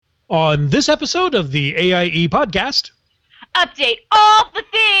On this episode of the AIE podcast, update all the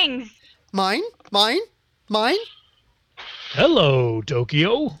things! Mine? Hello,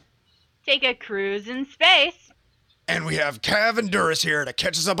 Tokyo. Take a cruise in space. And we have Cav and Duras here to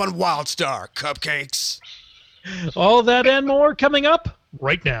catch us up on Wildstar Cupcakes. All that and more coming up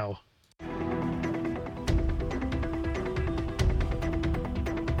right now.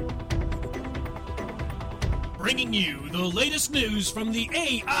 Bringing you the latest news from the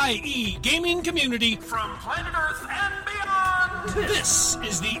AIE gaming community from planet Earth and beyond. This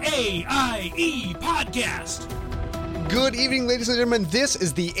is the AIE podcast. Good evening, ladies and gentlemen. This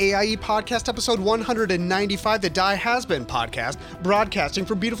is the AIE podcast, episode 195, the Die Has Been podcast, broadcasting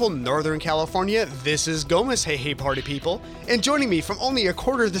from beautiful Northern California. This is Gomez. Hey, hey, party people. And joining me from only a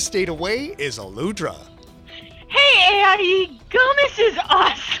quarter of the state away is Aludra. Hey, AIE, Gomez is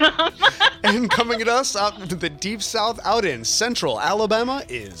awesome! And coming at us out to the deep south, out in central Alabama,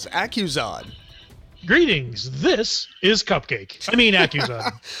 is Accuzod. Greetings, this is Cupcake.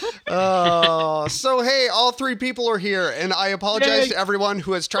 Accuzod. So hey, all three people are here, and I apologize to everyone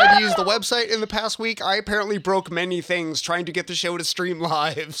who has tried to use the website in the past week. I apparently broke many things trying to get the show to stream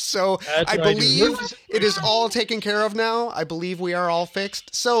live, so I believe it is all taken care of now. I believe we are all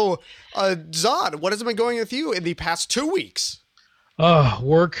fixed. So, Zod, what has been going with you in the past 2 weeks?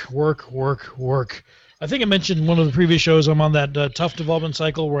 Work. I think I mentioned in one of the previous shows I'm on that tough development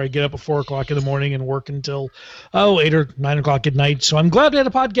cycle where I get up at 4 o'clock in the morning and work until 8 or 9 o'clock at night. So I'm glad I had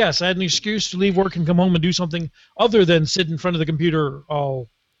a podcast. I had an excuse to leave work and come home and do something other than sit in front of the computer all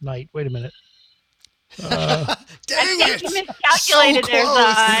night. Wait a minute. Dang it! You miscalculated So there,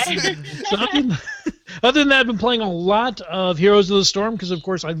 close. Zod. Other than that, I've been playing a lot of Heroes of the Storm because, of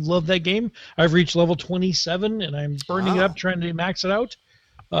course, I love that game. I've reached level 27 and I'm burning it up trying to max it out.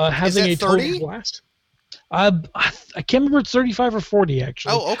 Having a 30? total blast. I can't remember it's 35 or 40,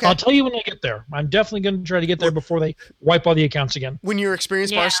 actually. Oh, okay. I'll tell you when I get there. I'm definitely going to try to get there before they wipe all the accounts again. When your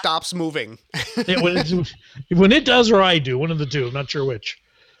experience bar stops moving. When it does or I do, one of the two. I'm not sure which.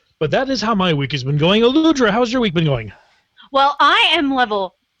 But that is how my week has been going. Aludra, how's your week been going? Well, I am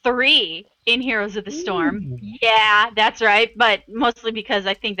level 3 in Heroes of the Storm. Ooh. Yeah, that's right. But mostly because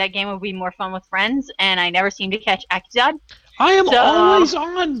I think that game would be more fun with friends, and I never seem to catch Accuzod. I am always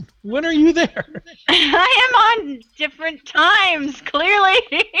on. When are you there? I am on different times, clearly.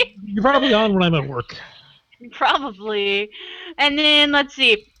 You're probably on when I'm at work. Probably. And then, let's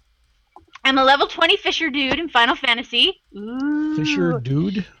see. I'm a level 20 Fisher dude in Final Fantasy. Ooh. Fisher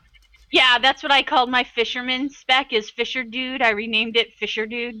dude? Yeah, that's what I called my fisherman spec, is Fisher dude. I renamed it Fisher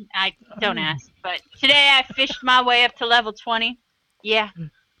dude. I don't ask. But today I fished my way up to level 20. Yeah,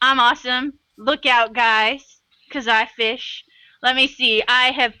 I'm awesome. Look out, guys, because I fish. Let me see.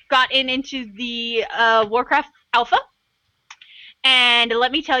 I have gotten into the Warcraft alpha. And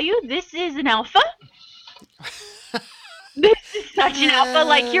let me tell you, this is an alpha. This is such an alpha.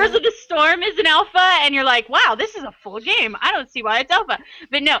 Like, Heroes of the Storm is an alpha, and you're like, wow, this is a full game. I don't see why it's alpha.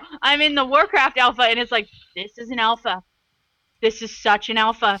 But no, I'm in the Warcraft alpha, and it's like, this is an alpha. This is such an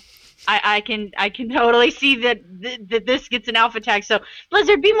alpha. I can totally see that this gets an alpha tag. So,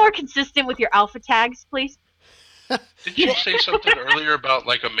 Blizzard, be more consistent with your alpha tags, please. Did you say something earlier about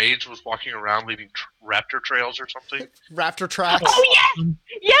like a mage was walking around leaving raptor trails or something? Raptor tracks. Oh, yes!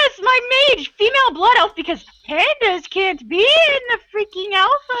 Yes, my mage, female blood elf, because pandas can't be in the freaking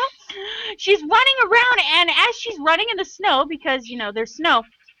alpha. She's running around, and as she's running in the snow, because, there's snow,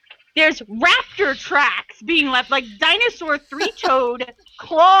 there's raptor tracks being left, like dinosaur three-toed,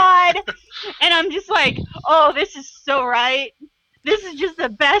 clawed, and I'm just like, oh, this is so right. This is just the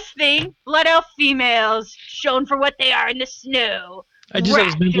best thing. Blood elf females shown for what they are in the snow. I just had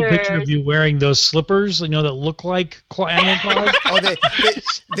this mental picture of you wearing those slippers, that look like animal claws. Oh,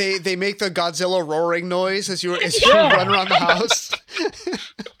 they make the Godzilla roaring noise as you run around the house.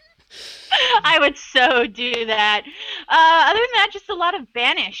 I would so do that. Other than that, just a lot of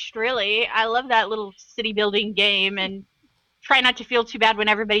Banished, really. I love that little city building game, and try not to feel too bad when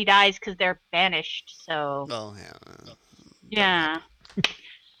everybody dies because they're banished. So. Oh yeah. Yeah.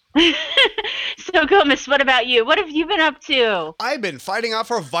 So, Gomez, what about you? What have you been up to? I've been fighting off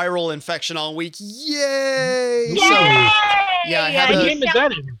a viral infection all week. Yay! Yay! Yeah,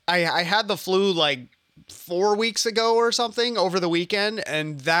 I had the flu like 4 weeks ago or something over the weekend,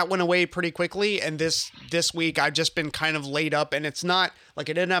 and that went away pretty quickly. And this week I've just been kind of laid up, and it's not like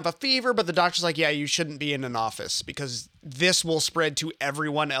I didn't have a fever, but the doctor's like, yeah, you shouldn't be in an office because this will spread to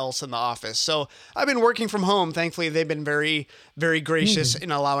everyone else in the office. So I've been working from home. Thankfully, they've been very, very gracious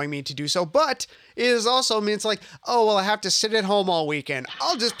in allowing me to do so. But it is also means like, oh, well, I have to sit at home all weekend.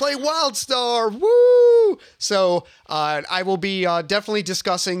 I'll just play WildStar. Woo! So I will be definitely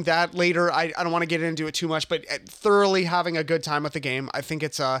discussing that later. I don't want to get into it too much, but thoroughly having a good time with the game. I think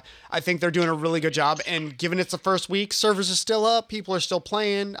I think they're doing a really good job. And given it's the first week, servers are still up. People are still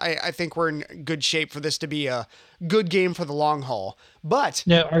playing. I think we're in good shape for this to be a good game for the long haul. But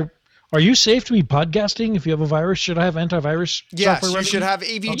now, are you safe to be podcasting if you have a virus? Should I have antivirus yes, software you running? should have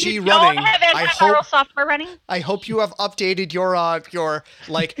AVG You running. don't have antiviral software running? I hope you have updated your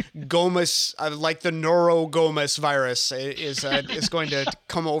like Gomus, like the Norogomus virus is going to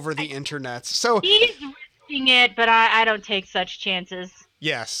come over the internet. So He's risking it, but I don't take such chances.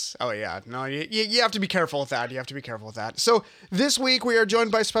 yes. Oh, yeah. No, you have to be careful with that. You have to be careful with that. So this week we are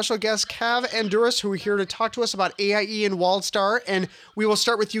joined by special guests Cav and Duras, who are here to talk to us about AIE and WildStar. And we will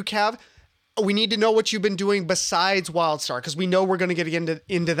start with you, Cav. We need to know what you've been doing besides WildStar, because we know we're going to get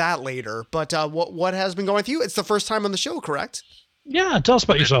into that later. But what has been going with you? It's the first time on the show, correct? Yeah, tell us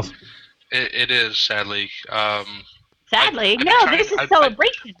about yourself. It is, sadly. Sadly, I've no, been this trying- is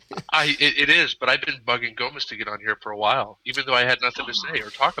celebration. It is, but I've been bugging Gomez to get on here for a while, even though I had nothing to say or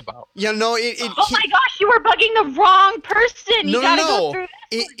talk about. Yeah, no, Oh my gosh, you were bugging the wrong person. You gotta go through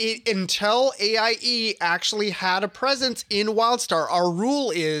this. Until AIE actually had a presence in WildStar, our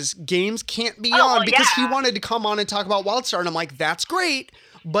rule is games can't be on, because he wanted to come on and talk about WildStar, and I'm like, that's great,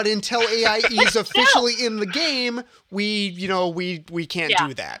 but until AIE is officially in the game, we can't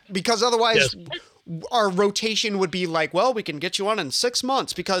do that, because otherwise our rotation would be like, well, we can get you on in 6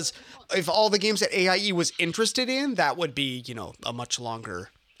 months, because if all the games that AIE was interested in, that would be, a much longer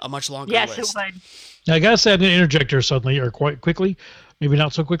Yes, list. it would. Now, I gotta say, I'm gonna interject here suddenly, or quite quickly, maybe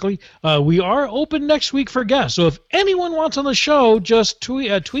not so quickly. We are open next week for guests, so if anyone wants on the show, just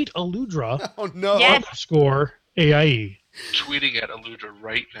tweet Aludra Oh no. Yes. _ AIE. Tweeting at Aludra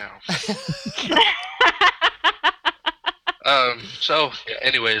right now.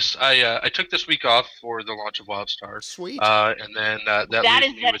 Anyways, I took this week off for the launch of WildStar. Sweet. And then that That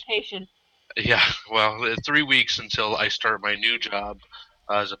is leaves me with, dedication. yeah, well, 3 weeks until I start my new job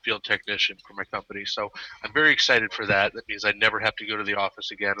as a field technician for my company. So I'm very excited for that. That means I never have to go to the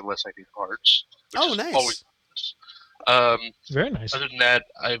office again unless I need parts. Which Oh, is nice. always nice. Very nice. Other than that,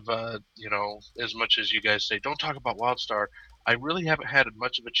 I've, as much as you guys say, don't talk about WildStar, I really haven't had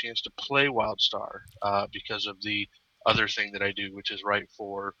much of a chance to play WildStar because of the other thing that I do, which is write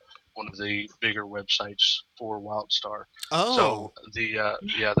for one of the bigger websites for WildStar. Oh. So the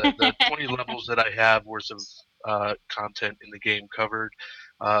 20 levels that I have worth of content in the game covered,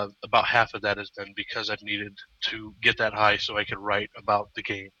 about half of that has been because I've needed to get that high so I could write about the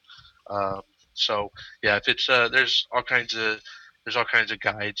game. If it's there's all kinds of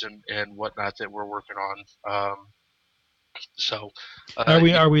guides and whatnot that we're working on. Are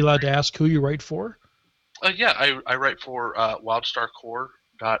we allowed to ask who you write for? I write for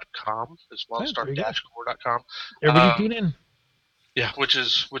wildstarcore.com. It's wildstar-core.com. Everybody tune in. Yeah, which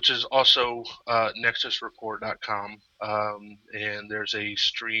is also nexusreport.com. And there's a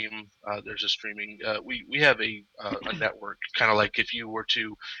streaming. We have a network, kind of like if you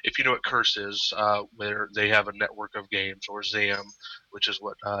know what Curse is, where they have a network of games, or ZAM, which is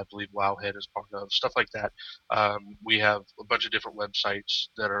what I believe Wowhead is part of, stuff like that. We have a bunch of different websites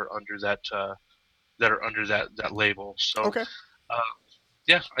that are under that label. So Okay.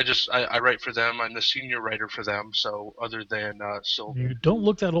 I write for them. I'm the senior writer for them. So other than Sylvia, You don't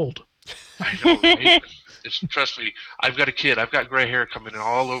look that old. I know, right? Trust me, I've got a kid. I've got gray hair coming in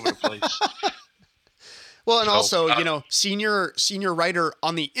all over the place. Well, and So, also, senior writer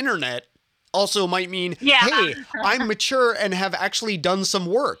on the internet also might mean, Yeah. hey, I'm mature and have actually done some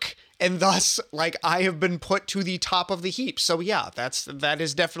work, and thus, like, I have been put to the top of the heap. So yeah, that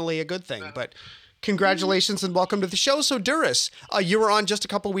is definitely a good thing. But congratulations and welcome to the show. So Duras, you were on just a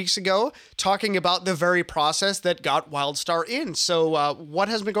couple weeks ago talking about the very process that got WildStar in. So what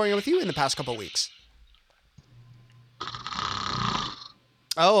has been going on with you in the past couple weeks?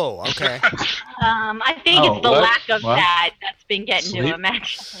 Oh, okay. I think it's the what? lack of What? that's been getting Sleep? to him,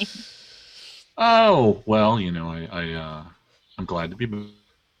 actually. Oh, well, I'm glad to be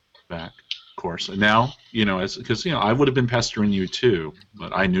back, of course. And now, because I would have been pestering you too,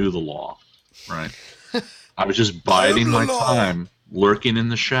 but I knew the law, right? I was just biding my time, lurking in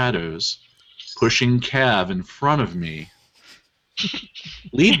the shadows, pushing Cav in front of me.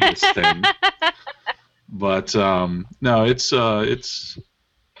 Lead this thing. But no, it's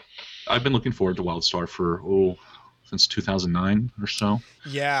I've been looking forward to WildStar for since 2009 or so.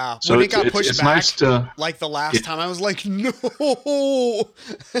 Yeah, So when it got pushed back, nice to, like the last time, I was like, no.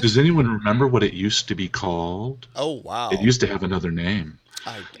 Does anyone remember what it used to be called? Oh, wow. It used to have another name.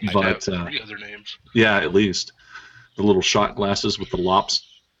 I but have 3 other names. Yeah, at least the little shot glasses with the lops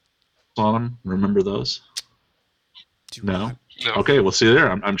on them. Remember those? No. No. Okay, well, see there,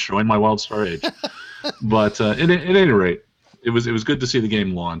 I'm showing my wild star age. But at any rate, it was good to see the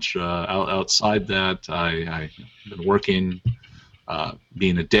game launch. Outside that, I've been working,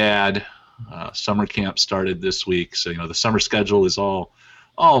 being a dad. Summer camp started this week, so the summer schedule is all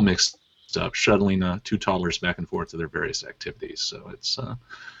mixed up, shuttling 2 toddlers back and forth to their various activities. So it's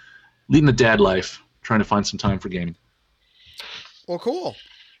leading a dad life, trying to find some time for gaming. Well, cool.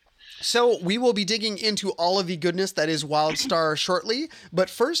 So we will be digging into all of the goodness that is WildStar shortly,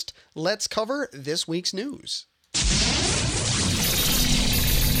 but first, let's cover this week's news.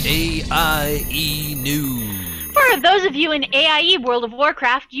 AIE News. For those of you in AIE World of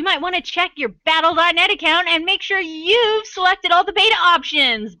Warcraft, you might want to check your Battle.net account and make sure you've selected all the beta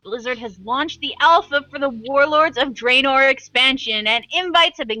options. Blizzard has launched the alpha for the Warlords of Draenor expansion, and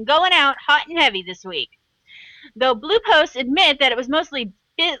invites have been going out hot and heavy this week. Though Blue Posts admit that it was mostly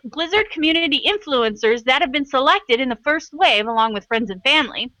Blizzard community influencers that have been selected in the first wave along with friends and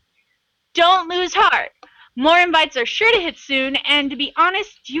family, don't lose heart. More invites are sure to hit soon, and to be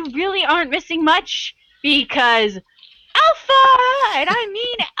honest, you really aren't missing much, because alpha, and I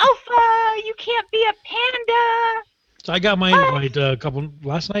mean alpha, you can't be a panda. So I got my invite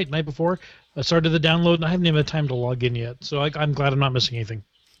last night before. I started the download, and I haven't even had time to log in yet. So I'm glad I'm not missing anything.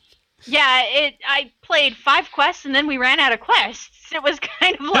 Yeah, I played 5 quests, and then we ran out of quests. It was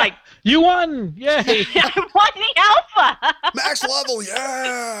kind of like... You won! Yay! I won the alpha! Max level,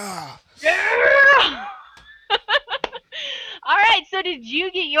 yeah! Yeah! Alright, so did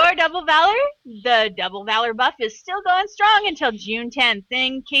you get your Double Valor? The Double Valor buff is still going strong until June 10th.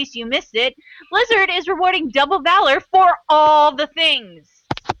 In case you missed it, Blizzard is rewarding Double Valor for all the things,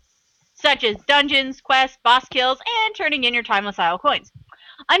 such as dungeons, quests, boss kills, and turning in your Timeless Isle coins.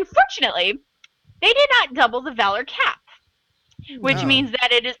 Unfortunately, they did not double the Valor cap, which means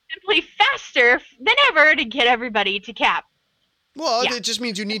that it is simply faster than ever to get everybody to cap. Well, it just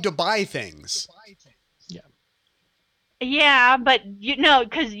means you need to buy things. Yeah, but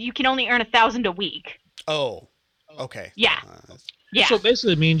because you can only earn 1,000 a week. Oh, okay. Yeah. Yeah. So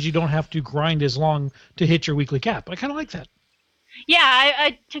basically it means you don't have to grind as long to hit your weekly cap. I kind of like that. Yeah,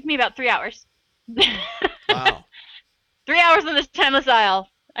 it took me about 3 hours. Wow. 3 hours on this Timeless Isle.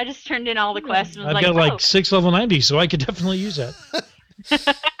 I just turned in all the quests and was I've got like 6 level 90, so I could definitely use that.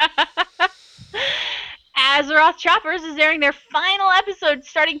 Azeroth Choppers is airing their final episode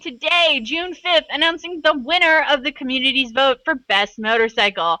starting today, June 5th, announcing the winner of the community's vote for Best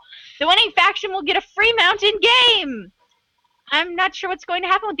Motorcycle. The winning faction will get a free mount in-game. I'm not sure what's going to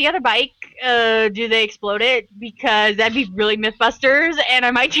happen with the other bike. Do they explode it? Because that'd be really Mythbusters, and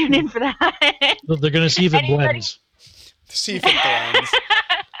I might tune in for that. They're going to see if it blends. See if it blends.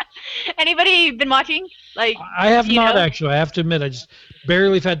 Anybody been watching? I have not, actually. I have to admit, I just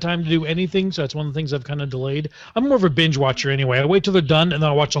barely have had time to do anything, so that's one of the things I've kind of delayed. I'm more of a binge watcher anyway. I wait till they're done, and then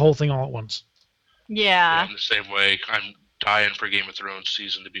I'll watch the whole thing all at once. Yeah. I'm the same way. I'm dying for Game of Thrones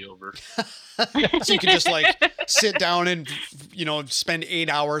season to be over. So you can just sit down and spend 8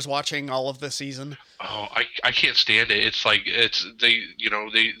 hours watching all of the season. Oh, I can't stand it. It's like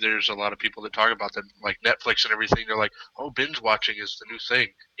there's a lot of people that talk about that, like Netflix and everything. They're like, oh, binge watching is the new thing.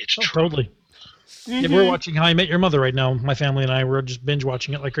 It's true. Totally. Yeah, we're watching How I Met Your Mother right now. My family and I were just binge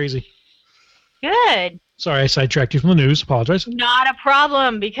watching it like crazy. Good. Sorry, I sidetracked you from the news. Apologize. Not a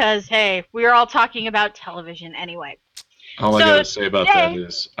problem, because hey, we're all talking about television anyway. All I gotta say about that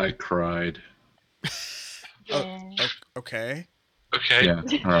is I cried. Okay. Okay. Yeah.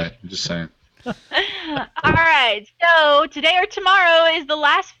 All right. I'm just saying. All right. So today or tomorrow is the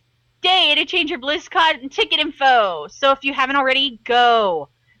last day to change your BlizzCon ticket info. So if you haven't already, go.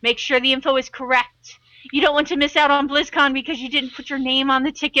 Make sure the info is correct. You don't want to miss out on BlizzCon because you didn't put your name on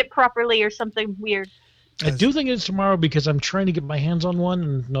the ticket properly or something weird. I do think it's tomorrow because I'm trying to get my hands on one,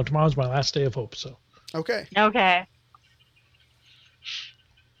 and no, tomorrow's my last day of hope. So. Okay. Okay.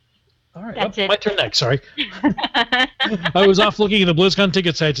 All right. That's it. My turn next. Sorry. I was off looking at the BlizzCon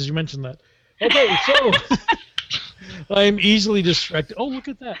ticket sites as you mentioned that. Okay, so I'm easily distracted. Oh, look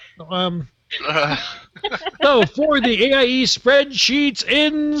at that. So for the AIE spreadsheets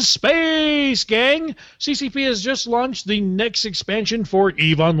in space, gang, CCP has just launched the next expansion for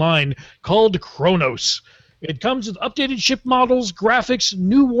EVE Online called Kronos. It comes with updated ship models, graphics,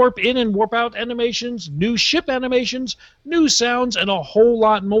 new warp in and warp out animations, new ship animations, new sounds, and a whole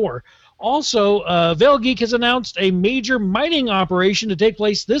lot more. Also, Veil Geek has announced a major mining operation to take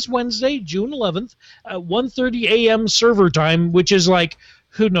place this Wednesday, June 11th, at 1:30 a.m. server time, which is like,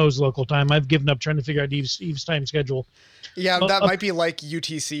 who knows local time. I've given up trying to figure out Eve's time schedule. Yeah, that might be like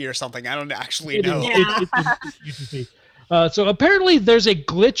UTC or something. I don't actually know. It's UTC. So apparently there's a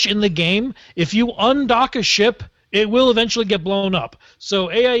glitch in the game. If you undock a ship, it will eventually get blown up.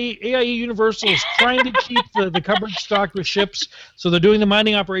 So AIE Universal is trying to keep the cupboard stocked with ships. So they're doing the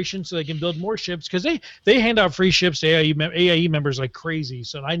mining operation so they can build more ships because they hand out free ships to AIE members like crazy.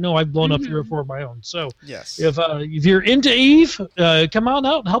 So I know I've blown up 3 or 4 of my own. So yes, if you're into Eve, come on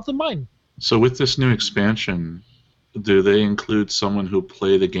out and help them mine. So with this new expansion, do they include someone who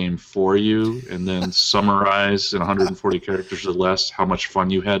play the game for you and then summarize in 140 characters or less how much fun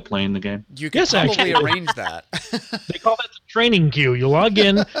you had playing the game? You can probably arrange that. They call that the training queue. You log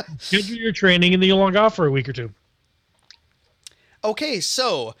in, schedule your training, and then you log off for a week or 2. Okay,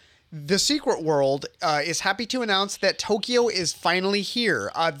 so the Secret World is happy to announce that Tokyo is finally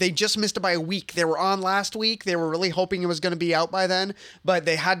here. They just missed it by a week. They were on last week. They were really hoping it was going to be out by then, but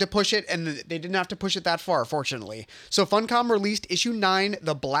they had to push it, and they didn't have to push it that far, fortunately. So Funcom released Issue 9,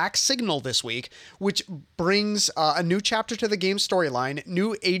 The Black Signal, this week, which brings a new chapter to the game's storyline,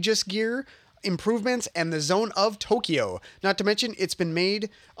 new Aegis gear, improvements, and the Zone of Tokyo. Not to mention, it's been made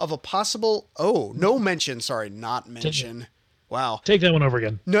of a possible... Oh, no mention. Sorry, not mention. Wow. Take that one over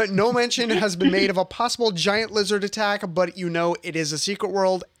again. No mention has been made of a possible giant lizard attack, but you know it is a Secret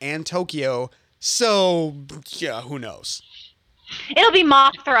World and Tokyo, so yeah, who knows? It'll be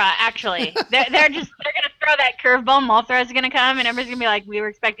Mothra, actually. They're gonna throw that curveball. Mothra's gonna come, and everybody's gonna be like, "We were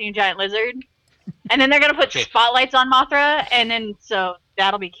expecting a giant lizard," and then they're gonna put spotlights on Mothra, and then so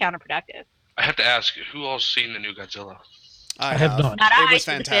that'll be counterproductive. I have to ask, who all's seen the new Godzilla? I have not. It was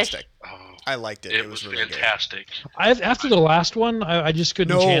fantastic. Oh, I liked it. it was really fantastic. After the last one, I just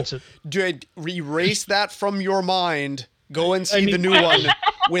couldn't chance it. Dude, erase that from your mind. Go and see the new one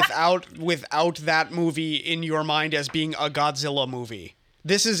without that movie in your mind as being a Godzilla movie.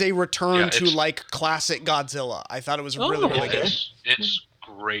 This is a return to like classic Godzilla. I thought it was really good. It's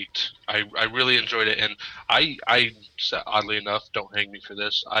great. I really enjoyed it, and I oddly enough, don't hang me for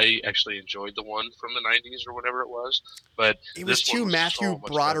this, I actually enjoyed the one from the 90s or whatever it was, but it was too Matthew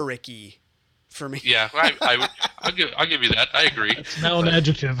Broderick-y for me. Yeah, I'll give you that. I agree. It's now an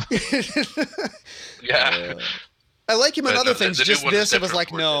adjective. Yeah. I like him in other things. Just this, it was like,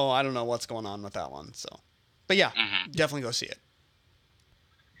 important. no, I don't know what's going on with that one. So, but yeah, definitely go see it.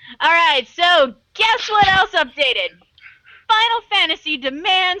 All right, so guess what else updated? Final Fantasy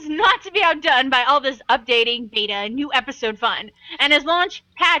demands not to be outdone by all this updating, beta, and new episode fun, and has launched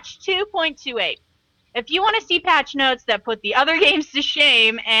patch 2.28. If you want to see patch notes that put the other games to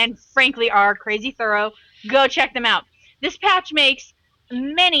shame and frankly are crazy thorough, go check them out. This patch makes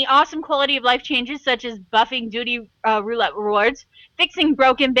many awesome quality of life changes, such as buffing duty roulette rewards, fixing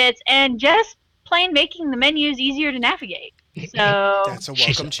broken bits, and just plain making the menus easier to navigate. So that's a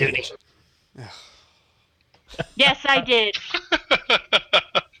welcome change. Yes, I did.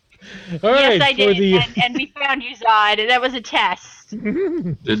 All right, yes, I did. And we found you, Zod. That was a test.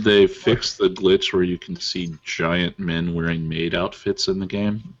 Did they fix the glitch where you can see giant men wearing maid outfits in the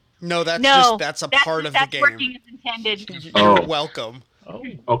game? No, that's a part of the game. That's working as intended. You're welcome. Oh,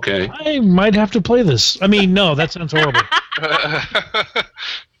 okay. I might have to play this. I mean, no, that sounds horrible.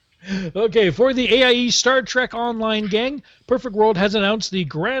 Okay, for the AIE Star Trek Online gang, Perfect World has announced the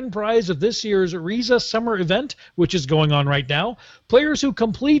grand prize of this year's Riza Summer event, which is going on right now. Players who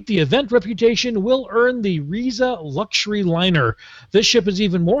complete the event reputation will earn the Riza Luxury Liner. This ship is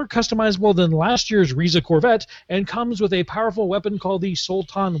even more customizable than last year's Riza Corvette and comes with a powerful weapon called the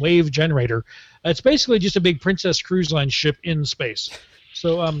Sultan Wave Generator. It's basically just a big Princess Cruise Line ship in space.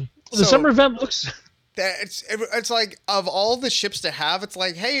 So the summer event looks... It's like, of all the ships to have, it's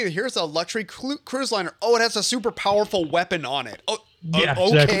like, hey, here's a luxury cruise liner. Oh, it has a super powerful weapon on it. Oh, yeah,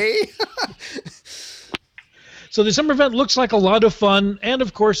 okay. Exactly. So the summer event looks like a lot of fun, and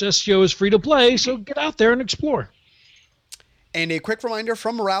of course, STO is free to play, so get out there and explore. And a quick reminder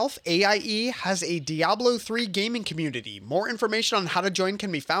from Ralph, AIE has a Diablo 3 gaming community. More information on how to join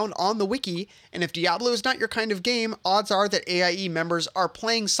can be found on the wiki, and if Diablo is not your kind of game, odds are that AIE members are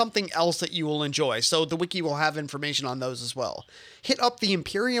playing something else that you will enjoy, so the wiki will have information on those as well. Hit up the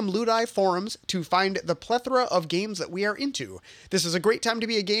Imperium Ludi forums to find the plethora of games that we are into. This is a great time to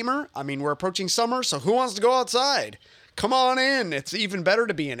be a gamer. I mean, we're approaching summer, so who wants to go outside? Come on in, it's even better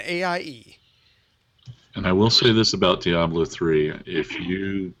to be an AIE. And I will say this about Diablo 3. If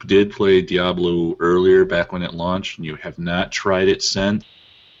you did play Diablo earlier, back when it launched, and you have not tried it since,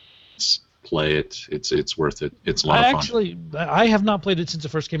 play it. It's worth it. It's a lot of fun. I have not played it since it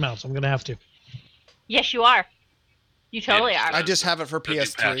first came out, so I'm going to have to. Yes, you are. You totally are. I just have it for The new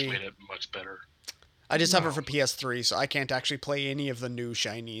patch PS3. made it much better. I just have it for PS3, so I can't actually play any of the new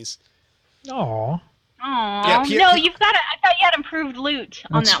shinies. Aw. Aww. Yeah, No, you've got. I thought you had improved loot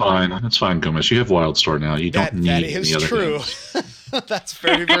on That's that fine. one. That's fine, Gomez. You have WildStar now. You don't need that any is other true. games. That's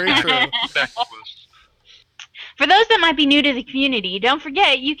very, very true. Back to Liz. For those that might be new to the community, don't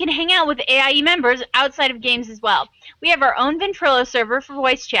forget you can hang out with AIE members outside of games as well. We have our own Ventrilo server for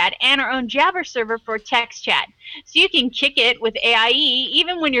voice chat and our own Jabber server for text chat. So you can kick it with AIE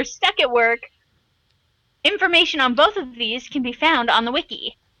even when you're stuck at work. Information on both of these can be found on the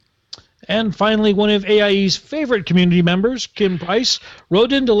wiki. And finally, one of AIE's favorite community members, Kim Price,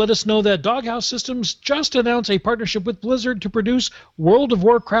 wrote in to let us know that Doghouse Systems just announced a partnership with Blizzard to produce World of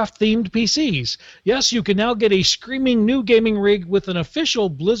Warcraft-themed PCs. Yes, you can now get a screaming new gaming rig with an official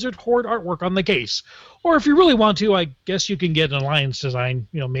Blizzard Horde artwork on the case. Or if you really want to, I guess you can get an Alliance design,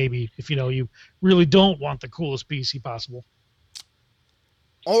 maybe, if you really don't want the coolest PC possible.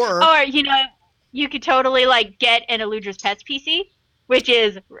 Or you could totally get an Eludra's Pets PC, which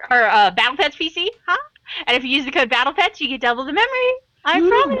is her Battle Pets PC, huh? And if you use the code Battle Pets, you get double the memory. I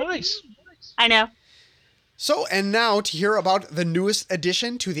promise. Nice. I know. So, and now to hear about the newest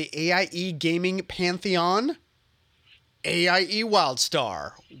addition to the AIE gaming pantheon, AIE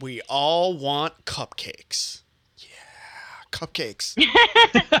WildStar. We all want cupcakes. Yeah, cupcakes.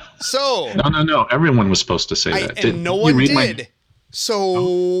 So. No. Everyone was supposed to say that. And no one did.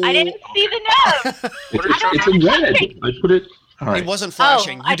 So. I didn't see the note. It's in red. I put it. All right. It wasn't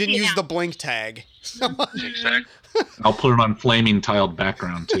flashing. You I didn't see use now. the blink tag. Exactly. I'll put it on flaming tiled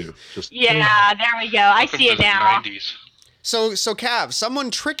background too. Just Yeah, there we go. I Welcome see to it the now. 90s. So Cav, someone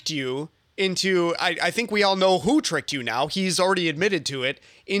tricked you into, I think we all know who tricked you now. He's already admitted to it,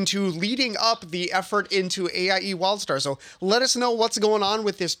 into leading up the effort into AIE WildStar. So let us know what's going on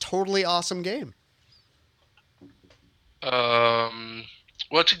with this totally awesome game. Well,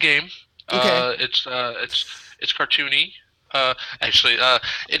 it's a game. Okay. It's cartoony. Actually,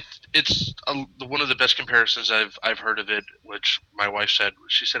 it's one of the best comparisons I've heard of it. Which my wife said.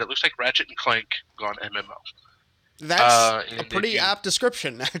 She said it looks like Ratchet and Clank gone MMO. That's a and pretty apt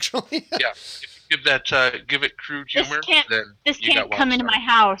description, actually. Yeah, if you give it crude humor, then This you can't got come into WildStar. my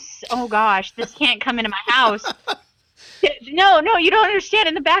house. Oh gosh, this can't come into my house. No, you don't understand.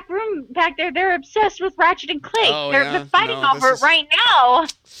 In the back room back there, they're obsessed with Ratchet and Clank. Oh, they're yeah. fighting No, over this it right now.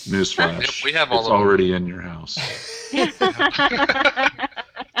 newsflash. Yep, we have all it's of them. already in your house. The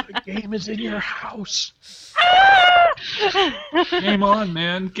game is in your house. Game on,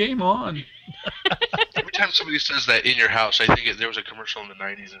 man. Game on. Every time somebody says that in your house, I think there was a commercial in the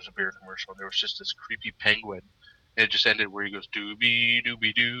 90s. There's a beer commercial, and there was just this creepy penguin. And it just ended where he goes, doobie,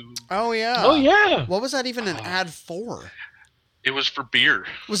 doobie, doo. Oh, yeah. Oh, yeah. What was that even an ad for? It was for beer.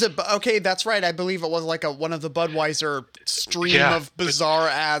 Was it, okay, that's right. I believe it was like one of the Budweiser stream Yeah, of bizarre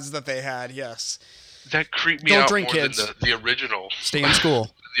ads that they had, yes. That creeped me Don't out drink, more kids. than the original. Stay in school.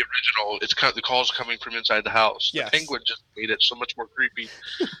 The original, the calls coming from inside the house. Yes. The penguin just made it so much more creepy.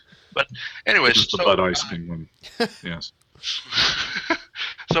 But anyways, It's the Bud Ice penguin. Yes.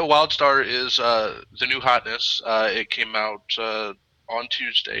 So WildStar is the new hotness. It came out on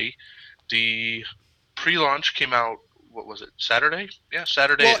Tuesday. The pre-launch came out. What was it? Saturday? Yeah,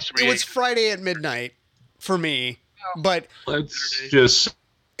 Saturday Well, at 3 it was Friday at midnight for me, but Let's just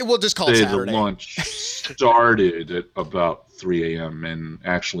we'll just call it say the Saturday. launch started at about 3 a.m. and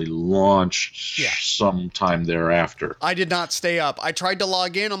actually launched Yeah. sometime thereafter. I did not stay up. I tried to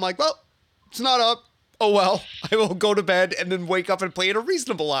log in. I'm like, well, it's not up. Oh, well, I will go to bed and then wake up and play at a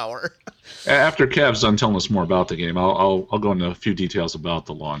reasonable hour. After Cav's done telling us more about the game, I'll go into a few details about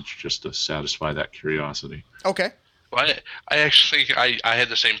the launch just to satisfy that curiosity. Okay. Well, I actually had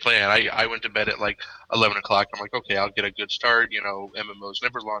the same plan. I went to bed at like 11 o'clock. I'm like, okay, I'll get a good start. MMOs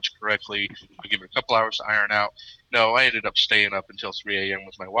never launch correctly. I'll give it a couple hours to iron out. No, I ended up staying up until 3 a.m.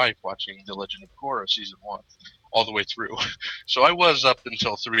 with my wife watching The Legend of Korra Season 1 all the way through. So I was up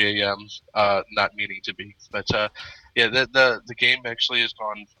until 3 a.m., not meaning to be. But, yeah, the game actually has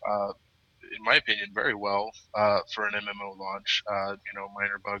gone, in my opinion, very well for an MMO launch.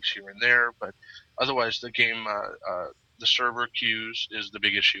 Minor bugs here and there, but otherwise the game, the server queues is the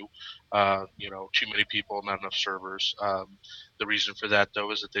big issue. Too many people, not enough servers. The reason for that,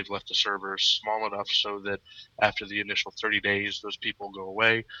 though, is that they've left the servers small enough so that after the initial 30 days, those people go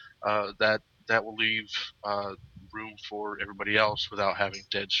away. That will leave room for everybody else without having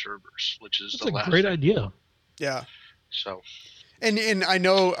dead servers, which is That's the a last great thing. idea. Yeah. So And I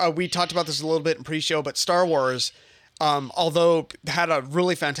know we talked about this a little bit in pre-show, but Star Wars, although had a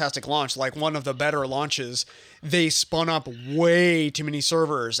really fantastic launch, like one of the better launches, they spun up way too many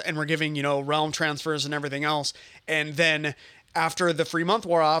servers and were giving, realm transfers and everything else. And then after the free month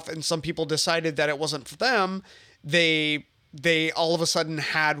wore off and some people decided that it wasn't for them, they all of a sudden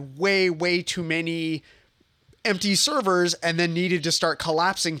had way too many empty servers and then needed to start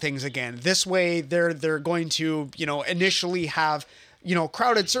collapsing things again. This way they're going to, initially have,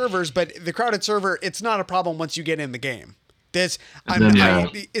 crowded servers, but the crowded server, it's not a problem once you get in the game.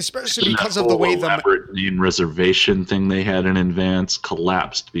 Especially because of the way the elaborate name reservation thing they had in advance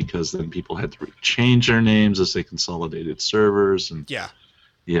collapsed because then people had to change their names as they consolidated servers and it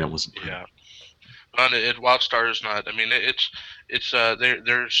wasn't pretty. Yeah. WildStar is not. I mean,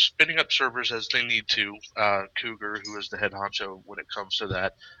 they're spinning up servers as they need to. Cougar, who is the head honcho when it comes to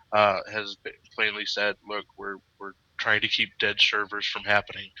that, has plainly said, "Look, we're trying to keep dead servers from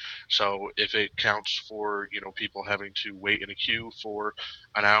happening. So if it counts for people having to wait in a queue for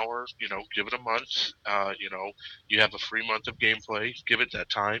an hour, give it a month. You have a free month of gameplay. Give it that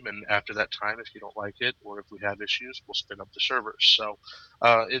time, and after that time, if you don't like it or if we have issues, we'll spin up the servers. So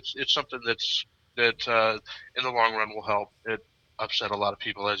it's something that in the long run will help. It upset a lot of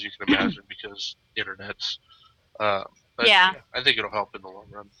people, as you can imagine, because internet's. But Yeah. I think it'll help in the long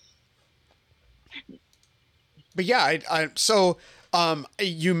run. But yeah, so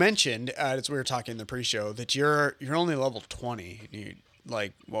you mentioned as we were talking in the pre-show that you're only level 20. You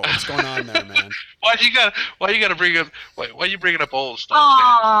what's going on there, man? Why you gotta bring up? Why are you bringing up old stuff?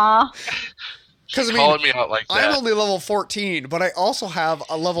 Aww. Because calling me out like that. I'm only level 14, but I also have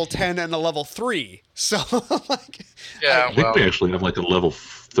a level 10 and a level 3. So I think we actually have like a level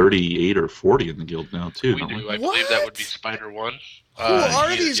 38 or 40 in the guild now too. We do. I believe that would be Spider 1. Who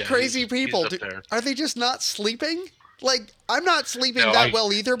are these crazy people? He's up there. Are they just not sleeping? I'm not sleeping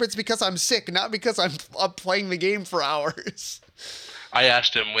well either, but it's because I'm sick, not because I'm playing the game for hours. I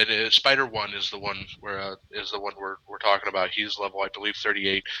asked him when Spider 1 is the one we're talking about. He's level, I believe,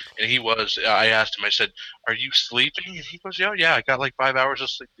 38, and he was. I asked him. I said, "Are you sleeping?" And he goes, "Yeah. I got like 5 hours of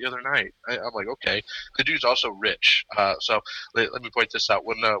sleep the other night." I'm like, "Okay." The dude's also rich. So let me point this out.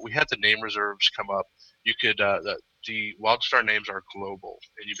 When we had the name reserves come up, you could the WildStar names are global,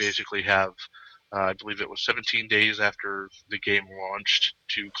 and you basically have. I believe it was 17 days after the game launched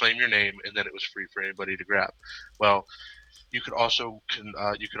to claim your name, and then it was free for anybody to grab. Well, you could also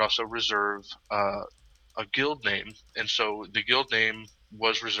reserve a guild name, and so the guild name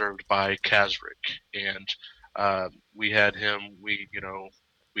was reserved by Kazric, and we had him. We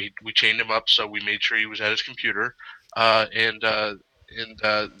chained him up, so we made sure he was at his computer, and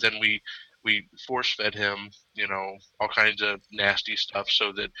then we force fed him, all kinds of nasty stuff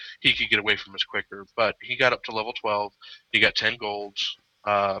so that he could get away from us quicker. But he got up to level 12. He got 10 golds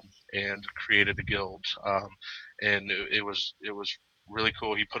and created a guild. And it was really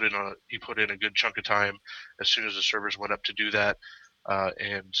cool. He put in a good chunk of time as soon as the servers went up to do that.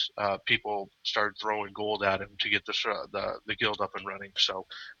 And people started throwing gold at him to get the guild up and running. So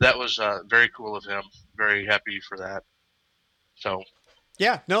that was very cool of him. Very happy for that. So.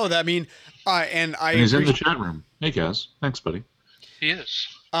 Yeah, no, and he's in the chat room. Hey guys, thanks, buddy. He is.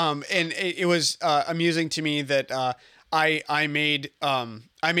 And it was amusing to me that I made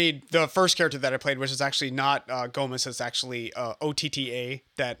the first character that I played, which is actually not Gomez. It's actually OTTA.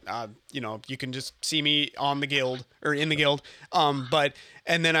 That you can just see me on the guild or in the guild.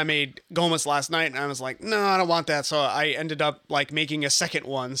 And then I made Gomez last night, and I was like, no, I don't want that. So I ended up making a second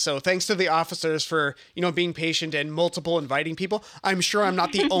one. So thanks to the officers for being patient and multiple inviting people. I'm sure I'm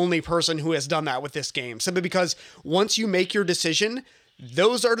not the only person who has done that with this game. Simply because once you make your decision,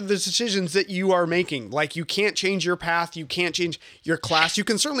 those are the decisions that you are making. You can't change your path. You can't change your class. You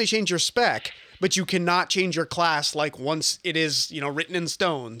can certainly change your spec, but you cannot change your class once it is, written in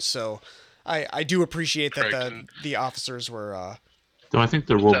stone. So I do appreciate that the officers were... Though I think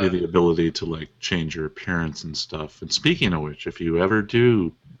there will be the ability to change your appearance and stuff. And speaking of which, if you ever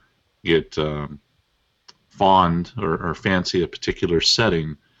do get fond or fancy a particular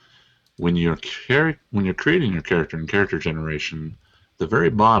setting, when you're creating your character in character generation, the very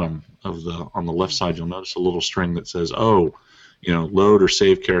bottom on the left side, you'll notice a little string that says, load or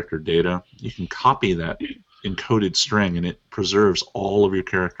save character data. You can copy that encoded string, and it preserves all of your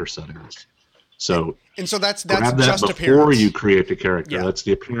character settings. So that's grab that just before appearance. You create the character. Yeah. That's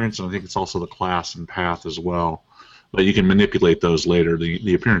the appearance, and I think it's also the class and path as well. But you can manipulate those later.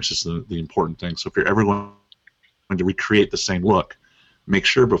 The appearance is the important thing. So if you're ever going to recreate the same look, make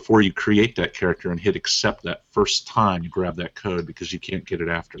sure before you create that character and hit accept that first time you grab that code, because you can't get it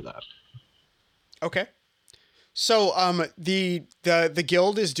after that. Okay. So the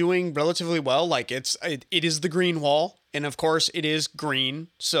guild is doing relatively well. Like it is the green wall, and of course it is green,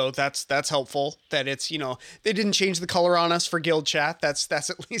 so that's helpful. That it's they didn't change the color on us for guild chat. That's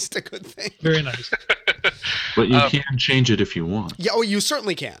at least a good thing. Very nice. But you can change it if you want. Yeah, oh, you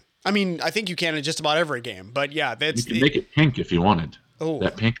certainly can. I mean, I think you can in just about every game. But yeah, You can make it pink if you wanted. Oh,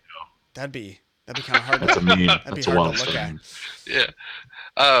 that pink. That'd be kind of hard. That's a meme. That'd That's be a hard wild to look at.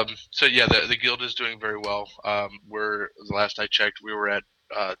 Yeah. So yeah, the guild is doing very well. We're the last I checked, we were at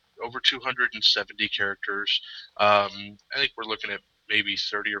over 270 characters. I think we're looking at maybe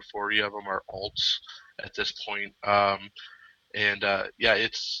 30 or 40 of them are alts at this point. Yeah,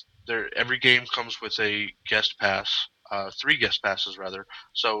 it's there. Every game comes with a guest pass, 3 guest passes rather.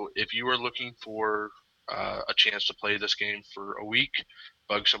 So if you are looking for a chance to play this game for a week,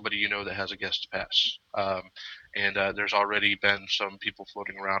 bug somebody you know that has a guest pass. There's already been some people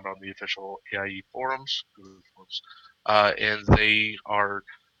floating around on the official AIE forums, and they are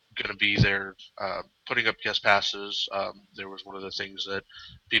going to be there putting up guest passes. There was one of the things that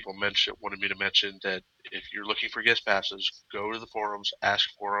people wanted me to mention, that if you're looking for guest passes, go to the forums, ask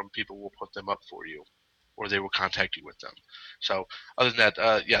for them. People will put them up for you, or they will contact you with them. So other than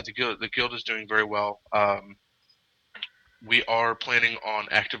that, yeah, the guild is doing very well. We are planning on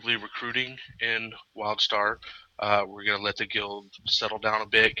actively recruiting in WildStar. We're going to let the guild settle down a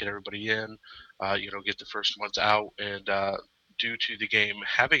bit, get everybody in, get the first months out, and due to the game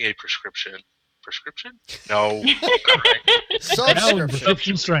having a prescription? No.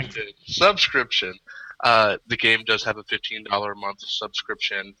 Subscription strength. Subscription. The game does have a $15 a month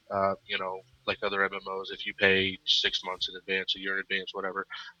subscription. Like other MMOs, if you pay 6 months in advance, a year in advance, whatever,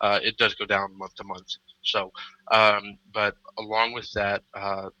 it does go down month to month. So, but along with that,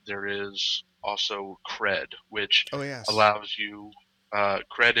 there is also cred, which allows you.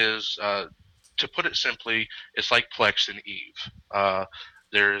 Cred is, to put it simply, it's like Plex and Eve.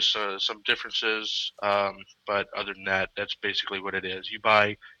 There's some differences, but other than that, that's basically what it is. You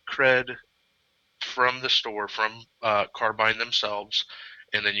buy cred from the store, from Carbine themselves,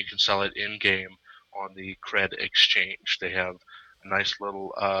 and then you can sell it in game on the cred exchange. They have a nice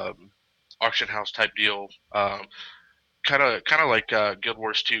little auction house type deal, kind of like Guild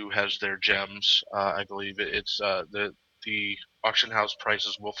Wars 2 has their gems. I believe it's the auction house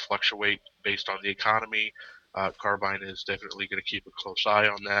prices will fluctuate based on the economy. Carbine is definitely going to keep a close eye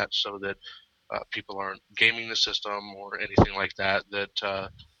on that, so that people aren't gaming the system or anything like that.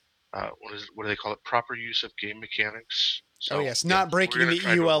 What do they call it? Proper use of game mechanics. So, not breaking the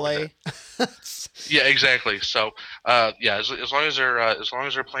EULA. Yeah, exactly. So, as long as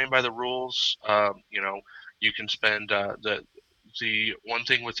they're playing by the rules, you can spend the one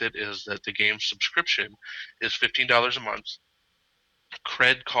thing with it is that the game subscription is $15 a month.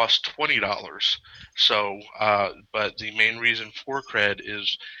 Cred costs $20. So, but the main reason for cred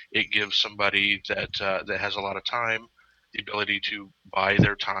is it gives somebody that has a lot of time the ability to buy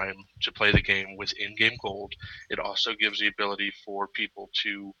their time to play the game with in-game gold. It also gives the ability for people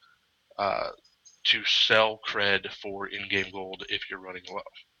to sell cred for in-game gold if you're running low.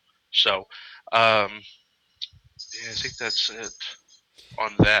 So, I think that's it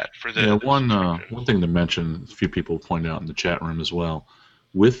on that for the. One thing to mention, a few people pointed out in the chat room as well.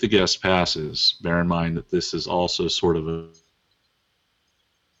 With the guest passes, bear in mind that this is also sort of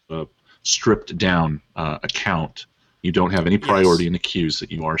a stripped down account. You don't have any priority in the queues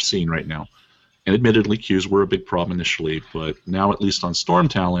that you are seeing right now. And admittedly, queues were a big problem initially, but now at least on Storm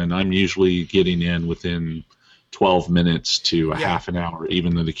Talon, I'm usually getting in within 12 minutes to a half an hour,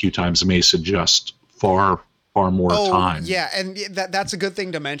 even though the queue times may suggest far more time. Yeah, and that's a good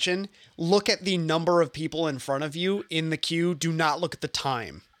thing to mention. Look at the number of people in front of you in the queue. Do not look at the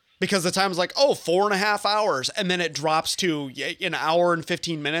time. Because the time's like, 4.5 hours, and then it drops to an hour and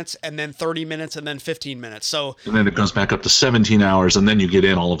 15 minutes, and then 30 minutes, and then 15 minutes. And then it goes back up to 17 hours, and then you get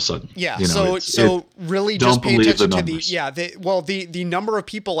in all of a sudden. Yeah. So really just pay attention to the number of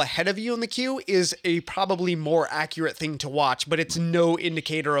people ahead of you in the queue is a probably more accurate thing to watch, but it's no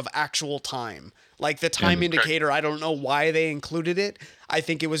indicator of actual time. Like the time indicator, I don't know why they included it. I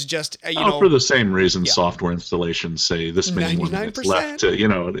think it was just, for the same reason software installations say this many more minutes left to,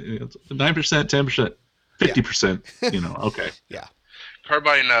 9%, 10%, 50%, okay. Yeah.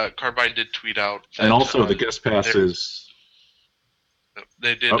 Carbine did tweet out. That, and also the guest passes.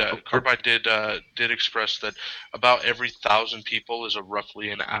 They did, Carbine did express that about every 1,000 people is roughly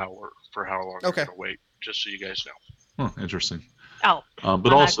an hour for how long they're going to wait, just so you guys know. Oh, interesting. Oh.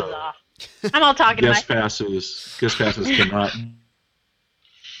 But also, I'm all talking guest passes cannot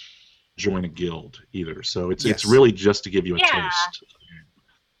join a guild either. So it's really just to give you a taste.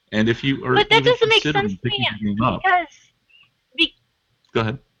 And if you are But that even doesn't make considering sense to me picking the game up, because. go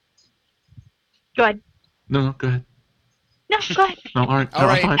ahead. Go ahead. No, go ahead. No, go ahead. No, all right. All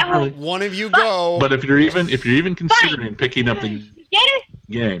right. Fine, really. One of you go. But if you're even considering picking up the Get it?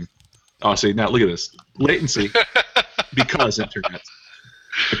 game, oh, see now look at this latency because internet.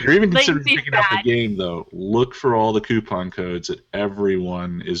 If you're even considering Latency's picking up the bad. game, though, look for all the coupon codes that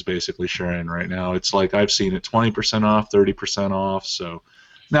everyone is basically sharing right now. It's like I've seen it 20% off, 30% off. So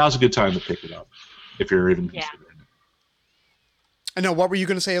now's a good time to pick it up if you're even Yeah. considering it. I know. What were you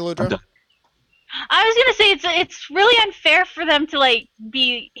going to say, I'm Eludra? done. I was gonna say it's really unfair for them to like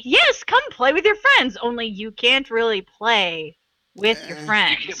be yes, come play with your friends. Only you can't really play with your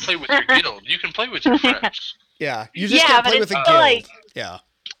friends. You can't play with your guild. You can play with your friends. Yeah. You just Yeah, can't but play it's with a still guild. like- Yeah.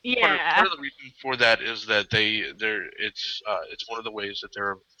 Yeah. Part of the reason for that is that it's one of the ways that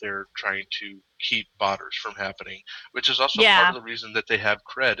they're trying to keep botters from happening, which is also Yeah. part of the reason that they have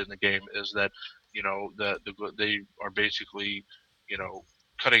cred in the game is that they are basically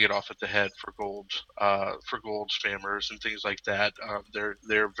cutting it off at the head for gold spammers and things like that.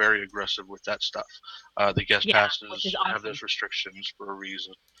 They're very aggressive with that stuff. The guest Yeah, passes which is have awesome. those restrictions for a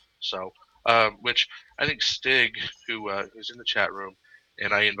reason. So, which I think Stig, who's in the chat room,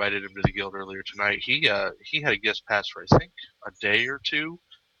 and I invited him to the guild earlier tonight. He had a guest pass for I think a day or two,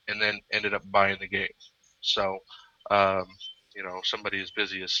 and then ended up buying the game. So, somebody as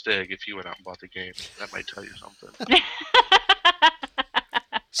busy as Stig, if you went out and bought the game, that might tell you something.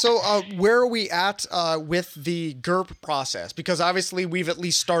 So, where are we at with the GURP process? Because obviously we've at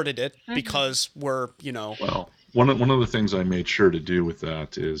least started it because we're, Well, one of the things I made sure to do with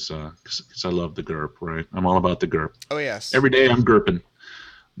that is because I love the GURP, right? I'm all about the GURP. Oh, yes. Every day I'm GURPing.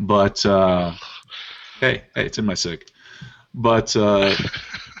 But, hey, it's in my SIG. But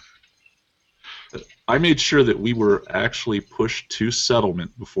I made sure that we were actually pushed to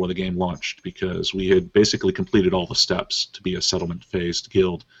settlement before the game launched because we had basically completed all the steps to be a settlement-phased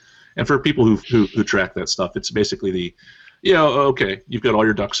guild. And for people who track that stuff, it's basically okay, you've got all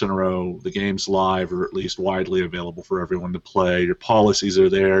your ducks in a row, the game's live or at least widely available for everyone to play, your policies are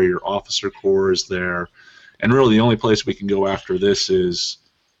there, your officer core is there, and really the only place we can go after this is,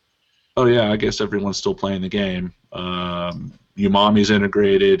 oh yeah, I guess everyone's still playing the game. Umami's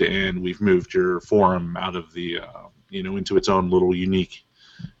integrated, and we've moved your forum out of the, into its own little unique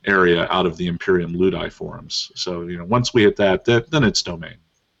area out of the Imperium Ludi forums. So, once we hit that, then it's domain.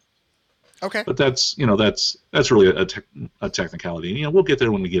 Okay. But that's really a technicality. We'll get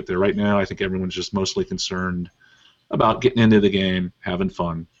there when we get there. Right now, I think everyone's just mostly concerned about getting into the game, having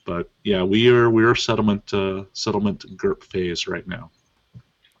fun. But yeah, we're settlement GURP phase right now.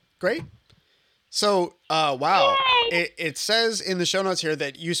 Great. So, wow. It says in the show notes here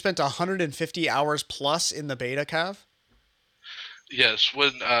that you spent 150 hours plus in the beta, Cav? Yes,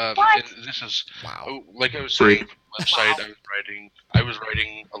 when What? and this is Wow. like I was saying, website I was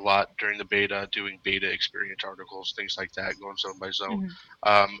writing a lot during the beta, doing beta experience articles, things like that, going zone by zone.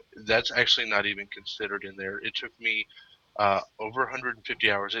 That's actually not even considered in there. It took me over 150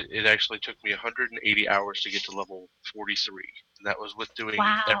 hours. It actually took me 180 hours to get to level 43, and that was with doing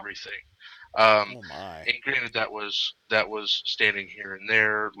everything. Oh my. And granted, that was standing here and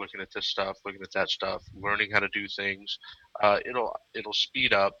there, looking at this stuff, looking at that stuff, learning how to do things. It'll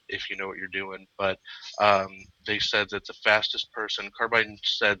speed up if you know what you're doing. But they said that Carbine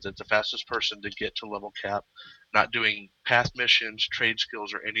said that the fastest person to get to level cap, not doing path missions, trade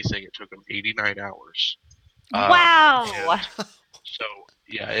skills, or anything, it took him 89 hours. Wow. So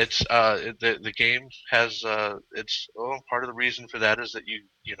yeah, it's the game has it's part of the reason for that is that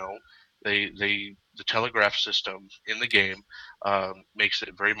the telegraph system in the game makes it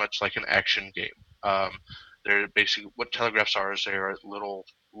very much like an action game. They're basically what telegraphs are is they are little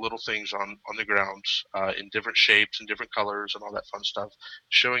things on the ground in different shapes and different colors and all that fun stuff,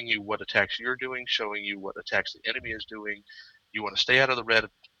 showing you what attacks you're doing, showing you what attacks the enemy is doing. You want to stay out of the red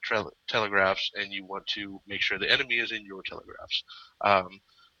telegraphs, and you want to make sure the enemy is in your telegraphs.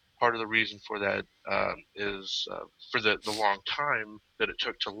 Part of the reason for that is for the long time that it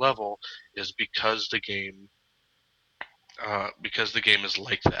took to level is because the game is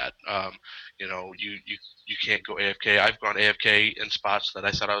like that. You can't go AFK. I've gone AFK in spots that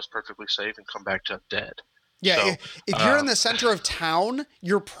I thought I was perfectly safe and come back to dead. Yeah, So, if you're in the center of town,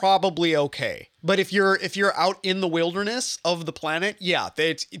 you're probably okay. But if you're out in the wilderness of the planet, yeah,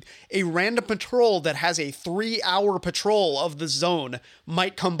 it's a random patrol that has a 3-hour patrol of the zone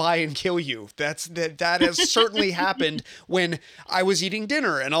might come by and kill you. That has certainly happened when I was eating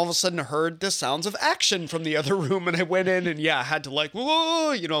dinner and all of a sudden heard the sounds of action from the other room, and I went in and had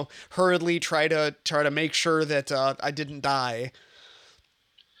to hurriedly try to make sure that I didn't die.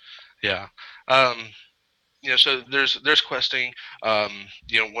 Yeah. So there's questing.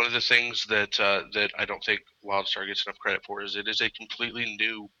 One of the things that I don't think WildStar gets enough credit for is it is a completely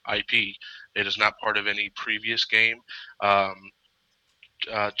new IP. It is not part of any previous game. Um,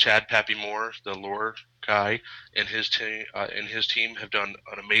 Chad Pappy-Moore, the lore guy, and his team have done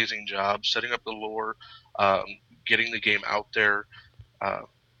an amazing job setting up the lore, um, getting the game out there. Uh,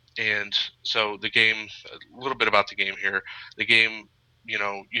 and so the game, a little bit about the game here. The game, you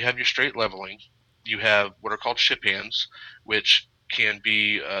have your straight leveling. You have what are called ship hands, which can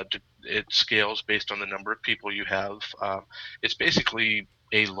be, it scales based on the number of people you have. It's basically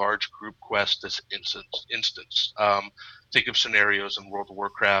a large group quest this instance. Think of scenarios in World of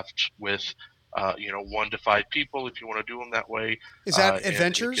Warcraft with, 1 to 5 people if you want to do them that way. Is that And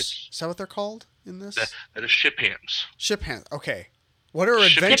adventures? Is that what they're called in this? that is ship hands. Ship hands. Okay. What are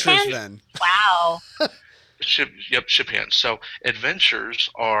Ship adventures hands? then? Wow. Ship hands. So adventures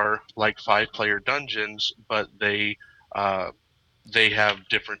are like 5-player dungeons, but they have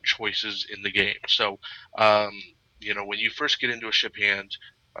different choices in the game. So when you first get into a ship hand,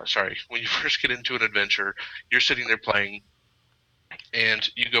 when you first get into an adventure, you're sitting there playing, and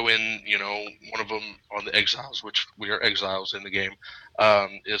you go in. One of them on the exiles, which we are exiles in the game,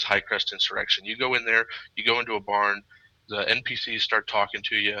 is High Crest Insurrection. You go in there, you go into a barn. The NPCs start talking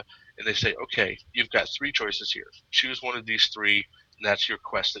to you, and they say, okay, you've got 3 choices here. Choose one of these 3, and that's your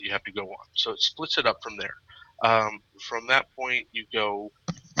quest that you have to go on. So it splits it up from there. From that point, you go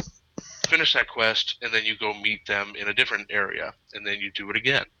finish that quest, and then you go meet them in a different area, and then you do it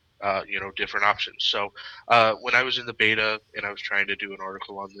again. Different options. So when I was in the beta and I was trying to do an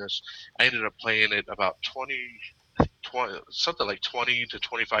article on this, I ended up playing it about 20 something like 20 to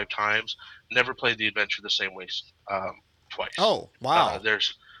 25 times. Never played the adventure the same way twice. Oh, wow.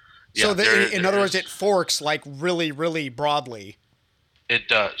 In other words, it forks like really, really broadly. It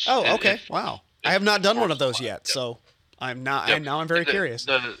does. Oh, okay. Wow. I have not done one of those yet, yet, so I'm not. Yep. Now I'm very curious.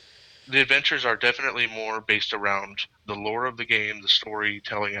 The adventures are definitely more based around the lore of the game, the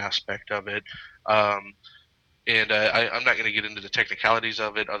storytelling aspect of it. I'm not going to get into the technicalities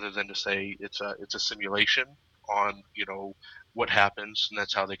of it, other than to say it's a simulation on what happens, and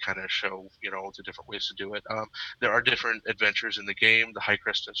that's how they kind of show the different ways to do it. There are different adventures in the game. The High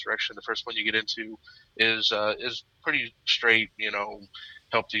Crest Insurrection, the first one you get into, is pretty straight.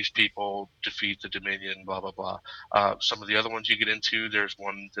 Help these people defeat the Dominion, blah blah blah. Some of the other ones you get into, there's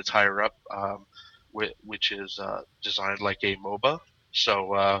one that's higher up, which is designed like a MOBA.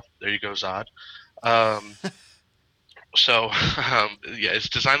 So there you go, Zod. It's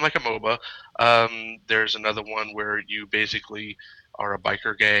designed like a MOBA. There's another one where you basically are a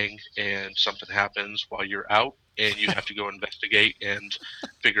biker gang and something happens while you're out, and you have to go investigate and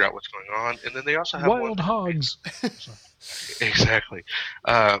figure out what's going on. And then they also have Wild hogs. Exactly.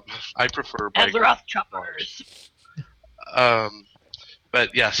 I prefer biker choppers.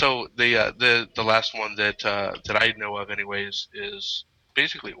 But yeah, so the last one that I know of, anyways, is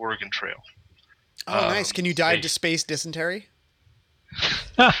basically Oregon Trail. Oh, nice. Can you dive to space dysentery?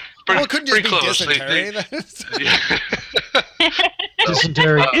 Well, it couldn't just be dysentery.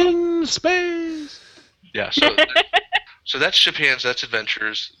 Dysentery in space. Yeah, so that's ship hands, that's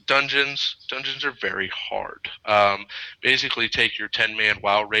adventures. Dungeons are very hard. Basically take your 10-man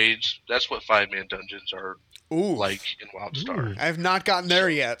WoW raids. That's what 5-man dungeons are like in WildStar. I've not gotten there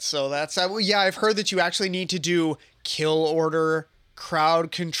yet, so that's... I've heard that you actually need to do kill order,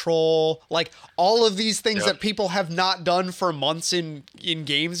 crowd control, like all of these things that people have not done for months in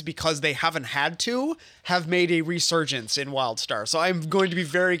games because they haven't had to, have made a resurgence in WildStar. So I'm going to be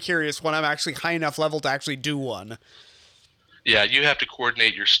very curious when I'm actually high enough level to actually do one. Yeah, you have to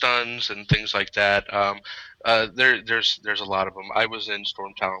coordinate your stuns and things like that. There's a lot of them. I was in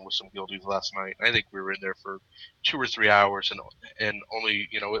Storm Town with some guildies last night. I think we were in there for 2 or 3 hours, and only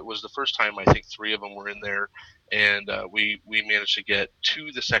it was the first time I think 3 of them were in there, and we managed to get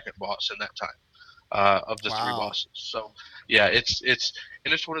to the second boss in that time. Of the 3 bosses. So yeah,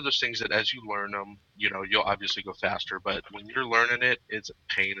 it's one of those things that as you learn them, you'll obviously go faster, but when you're learning it, it's a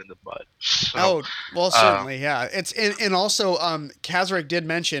pain in the butt. So, certainly, yeah. It's and also Kazarek did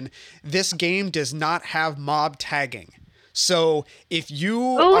mention this game does not have mob tagging. So if you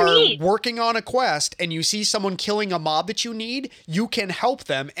are working on a quest and you see someone killing a mob that you need, you can help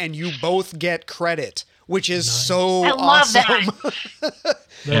them and you both get credit, which is so awesome. I love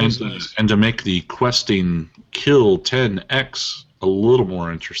that. And to make the questing kill 10x a little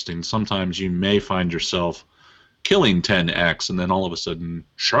more interesting, sometimes you may find yourself killing 10x and then all of a sudden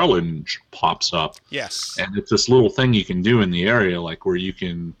challenge pops up. Yes. And it's this little thing you can do in the area, like where you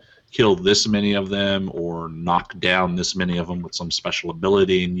can kill this many of them or knock down this many of them with some special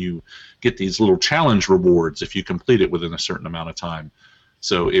ability, and you get these little challenge rewards if you complete it within a certain amount of time.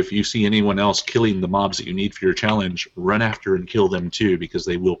 So if you see anyone else killing the mobs that you need for your challenge, run after and kill them too, because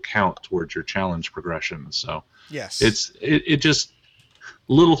they will count towards your challenge progression. So yes, it just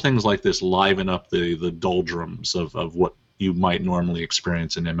little things like this liven up the doldrums of what you might normally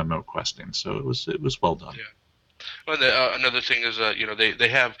experience in MMO questing. So it was well done. Yeah. Well, another thing is, they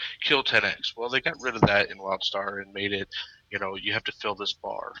have kill 10x. Well, they got rid of that in WildStar and made it, you have to fill this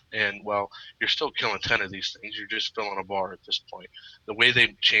bar. And, well, you're still killing 10 of these things. You're just filling a bar at this point. The way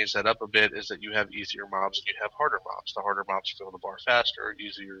they changed that up a bit is that you have easier mobs and you have harder mobs. The harder mobs fill the bar faster,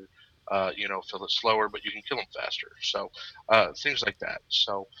 easier, fill it slower, but you can kill them faster. So things like that.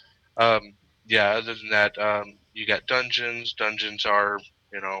 So, yeah, other than that, you got dungeons. Dungeons are,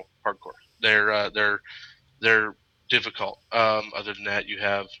 hardcore. They're difficult. Other than that, you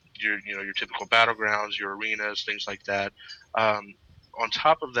have your typical battlegrounds, your arenas, things like that. On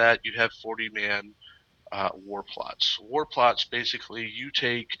top of that, you have 40-man war plots. War plots, basically, you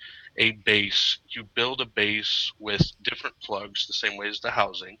take a base, you build a base with different plugs, the same way as the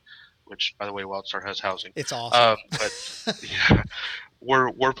housing, which, by the way, WildStar has housing. it's awesome. But yeah,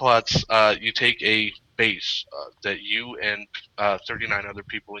 war plots, you take a base that you and 39 other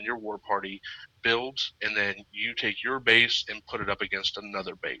people in your war party build, and then you take your base and put it up against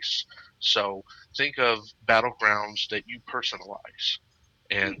another base. So think of battlegrounds that you personalize,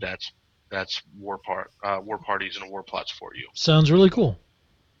 and that's war parties and war plots for you. Sounds really cool.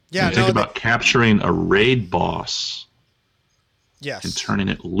 Yeah, think about capturing a raid boss. Yes. And turning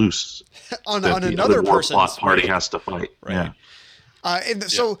it loose on that another war person's plot party raid. has to fight. Right. Yeah.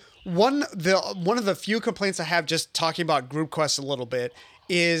 So one of the few complaints I have just talking about group quests a little bit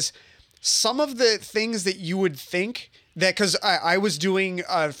is some of the things that you would think that, because I was doing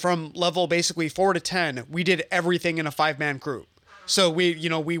from level basically 4 to 10, we did everything in a 5-man group. So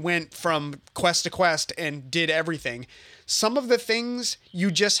we went from quest to quest and did everything. Some of the things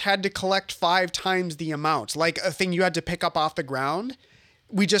you just had to collect 5 times the amount, like a thing you had to pick up off the ground.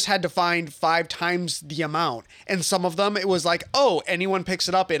 We just had to find 5 times the amount. And some of them, it was like, oh, anyone picks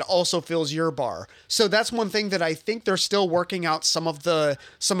it up, it also fills your bar. So that's one thing that I think they're still working out some of that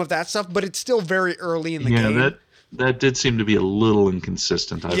stuff, but it's still very early in the game. Yeah, that did seem to be a little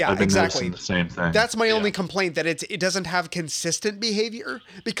inconsistent. I've been exactly. noticing the same thing. That's my only complaint, that it doesn't have consistent behavior,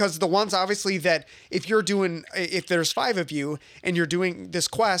 because the ones obviously that if there's 5 of you and you're doing this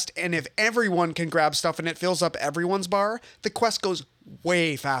quest, and if everyone can grab stuff and it fills up everyone's bar, the quest goes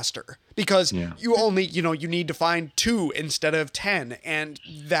way faster, because you only, you need to find 2 instead of 10, and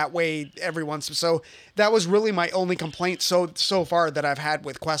that way everyone's. So that was really my only complaint so far that I've had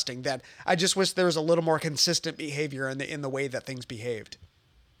with questing, that I just wish there was a little more consistent behavior in the way that things behaved.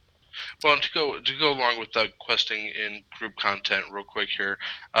 Well, to go along with the questing in group content real quick here,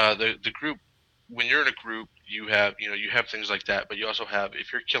 the group, when you're in a group, you have things like that, but you also have,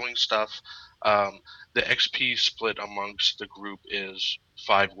 if you're killing stuff, the XP split amongst the group is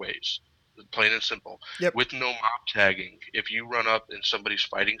 5 ways, plain and simple. Yep. With no mob tagging, if you run up and somebody's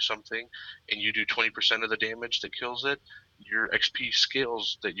fighting something and you do 20% of the damage that kills it, your XP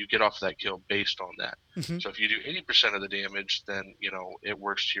scales that you get off that kill based on that. Mm-hmm. So if you do 80% of the damage, then it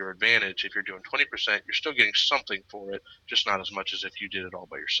works to your advantage. If you're doing 20%, you're still getting something for it, just not as much as if you did it all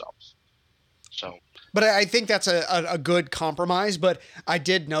by yourself. So, but I think that's a good compromise. But I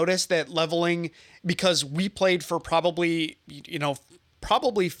did notice that leveling, because we played for probably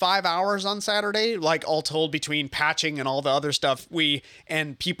 5 hours on Saturday, like all told, between patching and all the other stuff,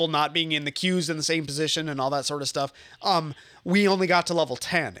 and people not being in the queues in the same position and all that sort of stuff. We only got to level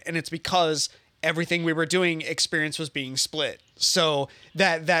 10, and it's because everything we were doing, experience was being split. So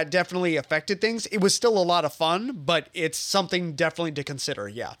that definitely affected things. It was still a lot of fun, but it's something definitely to consider.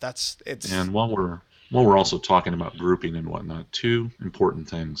 Yeah, it's. And while we're also talking about grouping and whatnot, 2 important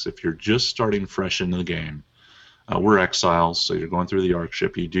things. If you're just starting fresh into the game, we're exiles, so you're going through the Ark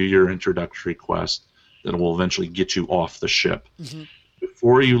ship. You do your introductory quest that will eventually get you off the ship. Mm-hmm.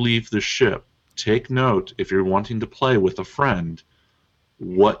 Before you leave the ship, take note, if you're wanting to play with a friend,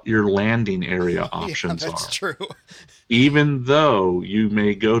 what your landing area options that's are. True. Even though you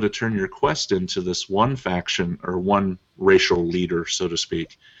may go to turn your quest into this one faction or one racial leader, so to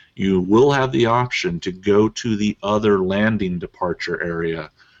speak, you will have the option to go to the other landing departure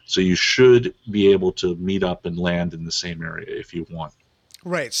area. So you should be able to meet up and land in the same area if you want.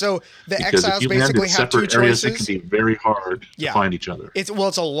 Right. So the Because if exiles you land in basically have two separate areas, it can choices. be very hard to Yeah. find each other. It's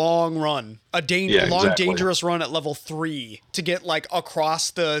a long run, Yeah, long exactly. dangerous run at level 3 to get like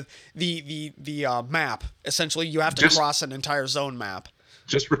across the map. Essentially, you have to Just cross an entire zone map.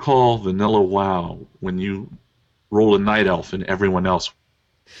 just recall vanilla WoW when you roll a night elf and everyone else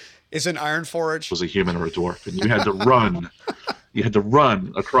Is an Iron Forge. was a human or a dwarf, and you had to run. You had to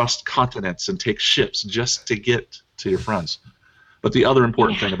run across continents and take ships just to get to your friends. But the other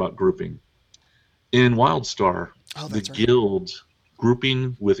important thing about grouping in WildStar, Oh, the that's right. guild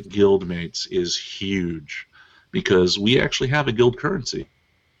grouping with guild mates is huge because we actually have a guild currency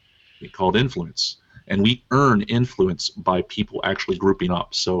called influence, and we earn influence by people actually grouping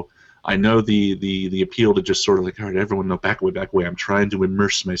up. So I know the appeal to just sort of like, all right, everyone, no, back away. I'm trying to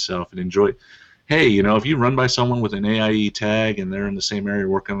immerse myself and enjoy. Hey, if you run by someone with an AIE tag and they're in the same area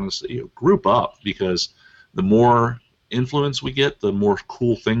working on this, group up, because the more influence we get, the more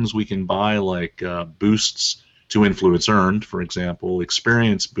cool things we can buy, like boosts to influence earned, for example,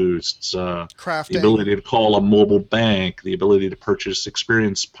 experience boosts, the Crafting. ability to call a mobile bank, the ability to purchase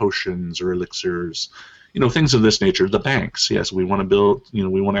experience potions or elixirs, things of this nature. The banks, yes, we want to build,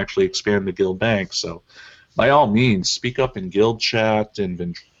 we want to actually expand the guild bank. So by all means, speak up in guild chat and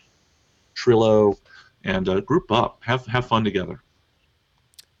Ventrilo, and group up, have fun together.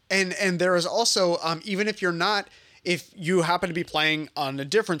 And there is also even if you happen to be playing on a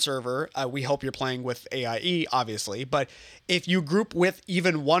different server, we hope you're playing with AIE, obviously. But if you group with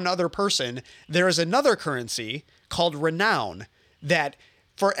even one other person, there is another currency called Renown that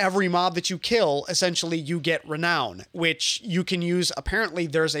for every mob that you kill, essentially you get Renown, which you can use. Apparently,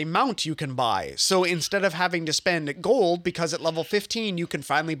 there's a mount you can buy. So instead of having to spend gold, because at level 15 you can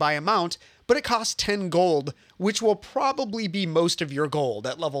finally buy a mount, but it costs 10 gold, which will probably be most of your gold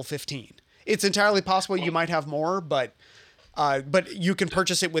at level 15. It's entirely possible you might have more, but you can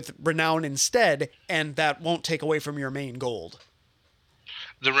purchase it with Renown instead, and that won't take away from your main gold.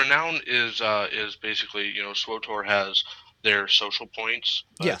 The renown is basically, SWOTOR has their social points.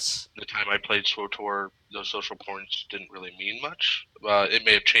 But Yes. the time I played SWOTOR, those social points didn't really mean much. It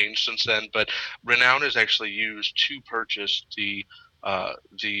may have changed since then, but renown is actually used to purchase the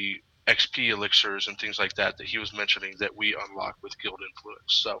XP elixirs and things like that he was mentioning that we unlock with guild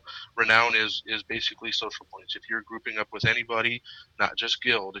influence. So renown is basically social points. If you're grouping up with anybody, not just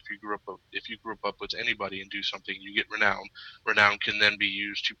guild, if you group up with anybody and do something, you get renown. Renown can then be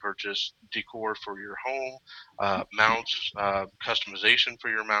used to purchase decor for your home, mounts, customization for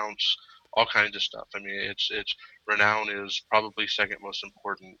your mounts, all kinds of stuff. I mean, it's renown is probably second most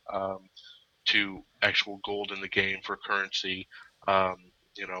important to actual gold in the game for currency. Um,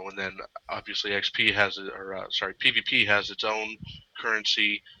 and then obviously XP has it, or PvP has its own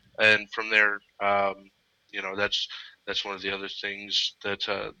currency, and from there, that's one of the other things that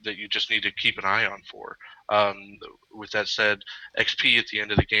you just need to keep an eye on for. With that said, XP at the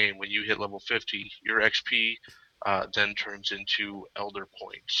end of the game, when you hit level 50, your XP then turns into Elder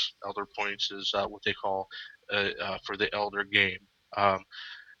Points. Elder Points is what they call for the Elder game.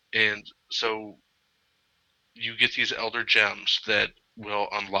 And so you get these Elder Gems that will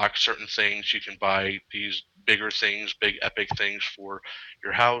unlock certain things. You can buy these bigger things, big epic things for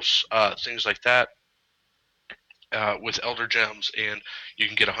your house, things like that. With Elder Gems, and you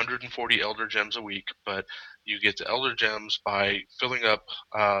can get 140 Elder Gems a week, but you get the Elder Gems by filling up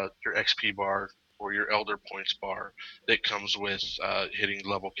your XP bar or your Elder Points bar that comes with hitting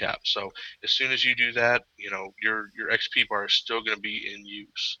level cap. So as soon as you do that, your XP bar is still going to be in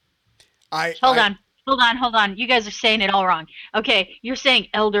use. Hold on. You guys are saying it all wrong. Okay, you're saying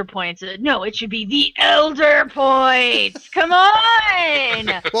elder points. No, it should be the elder points. Come on.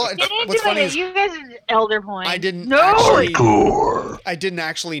 Well, Get into what's funny it. is You guys are elder points. I didn't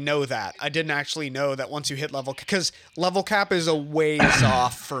actually know that. I didn't actually know that once you hit level, because level cap is a ways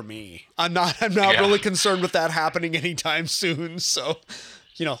off for me. I'm not really concerned with that happening anytime soon. So,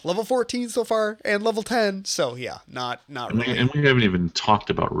 level 14 so far and level 10. So yeah, not really. And we haven't even talked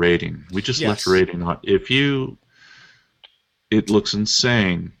about rating. We just left rating on. It looks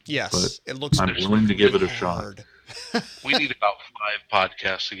insane. Yes, but it looks. I'm willing to give it a shot. We need about 5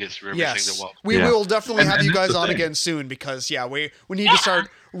 podcasts to get through everything that we will definitely have you guys on again soon, because we need to start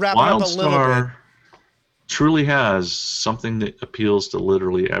wrapping up a little bit. Truly has something that appeals to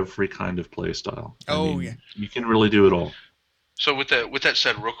literally every kind of play style. You can really do it all. So with that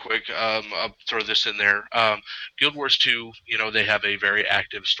said, real quick, I'll throw this in there. Guild Wars 2, they have a very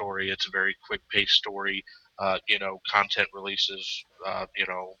active story. It's a very quick-paced story. Content releases,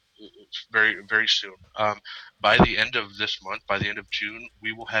 very, very soon. By the end of this month, by the end of June,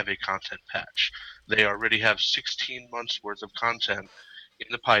 we will have a content patch. They already have 16 months worth of content in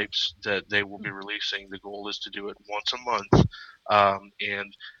the pipes that they will be releasing. The goal is to do it once a month,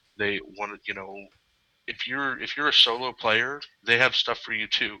 and they want to, if you're a solo player, they have stuff for you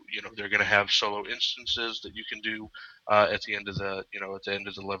too. They're going to have solo instances that you can do at the end of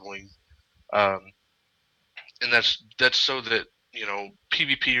the leveling. Um, and that's so that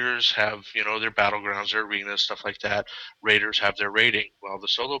PvPers have their battlegrounds, their arenas, stuff like that. Raiders have their raiding. Well, the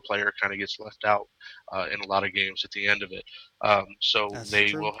solo player kind of gets left out in a lot of games at the end of it. So That's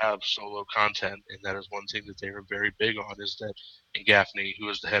they true. will have solo content, and that is one thing that they are very big on. Is that, and Gaffney, who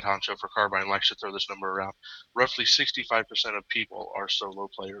is the head honcho for Carbine, likes to throw this number around. Roughly 65% of people are solo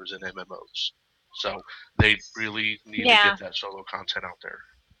players in MMOs. So they really need to Yeah. get that solo content out there.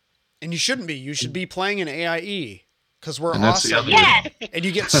 And you shouldn't be. You should be playing an AIE because we're And that's the awesome. other. Yes. And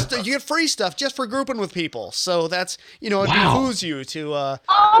you get free stuff just for grouping with people. So that's it Wow. behooves you to. Oh,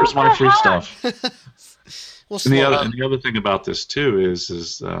 Where's my free stuff? We'll And the slow. other thing about this too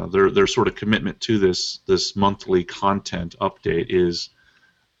is their sort of commitment to this monthly content update is,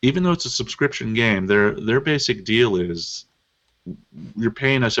 even though it's a subscription game, their basic deal is, you're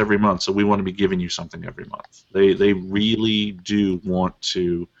paying us every month, so we want to be giving you something every month. They really do want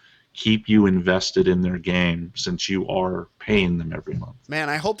to keep you invested in their game, since you are paying them every month. Man,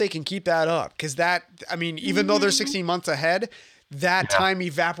 I hope they can keep that up, because even though they're 16 months ahead, that time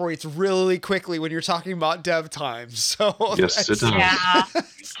evaporates really quickly when you're talking about dev time. So Yes, it does. Yeah.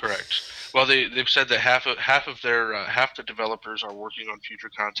 Correct. Well, they've said that half the developers are working on future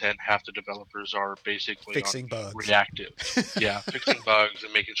content. Half the developers are basically fixing on bugs. reactive. Yeah, fixing bugs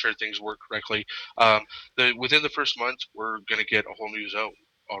and making sure things work correctly. Within the first month, we're gonna get a whole new zone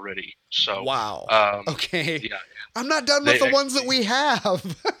already. So Wow. Okay. yeah, I'm not done with the ones that we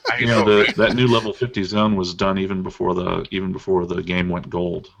have. I know, right? That new level 50 zone was done even before the game went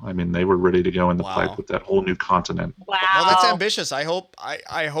gold. I mean, they were ready to go in the pipe with that whole new continent. Wow. Well, that's ambitious. I hope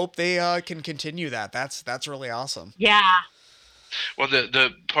they can continue that. That's really awesome. Yeah. Well,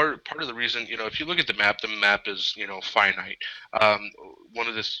 the part of the reason, if you look at the map is finite. One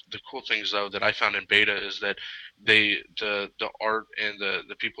of the cool things though that I found in beta is that the art and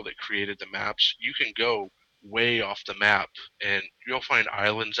the people that created the maps, you can go way off the map and you'll find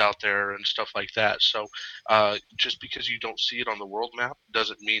islands out there and stuff like that. So just because you don't see it on the world map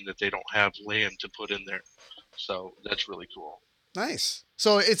doesn't mean that they don't have land to put in there. So that's really cool. Nice.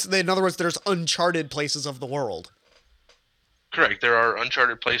 So in other words, there's uncharted places of the world. Correct. There are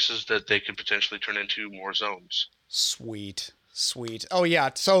uncharted places that they could potentially turn into more zones. Sweet. Oh yeah.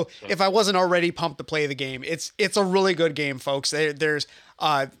 So if I wasn't already pumped to play the game, it's a really good game, folks. There's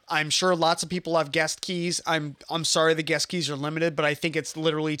I'm sure lots of people have guest keys. I'm sorry the guest keys are limited, but I think it's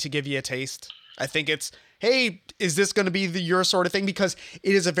literally to give you a taste. I think it's, hey, is this going to be your sort of thing? Because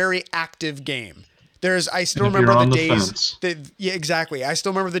it is a very active game. I still remember the days. Yeah, exactly. I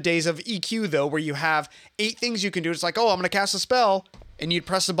still remember the days of EQ though, where you have 8 things you can do. It's like, oh, I'm going to cast a spell, and you'd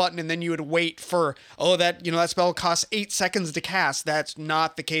press the button, and then you would wait for, that spell costs 8 seconds to cast. That's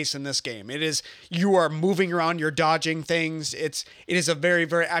not the case in this game. It is, you are moving around, you're dodging things. It is a very,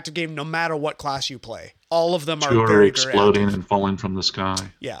 very active game, no matter what class you play. All of them are very, very exploding active. and falling from the sky.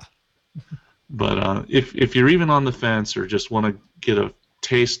 Yeah. But if you're even on the fence or just want to get a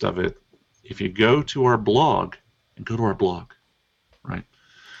taste of it, if you go to our blog, right?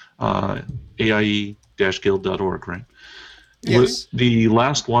 AIE-guild.org, right? Yes. The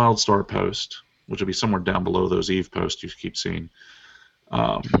last WildStar post, which will be somewhere down below those Eve posts you keep seeing,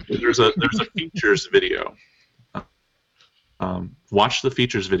 there's a features video. Watch the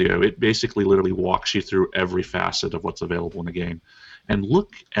features video. It basically literally walks you through every facet of what's available in the game. And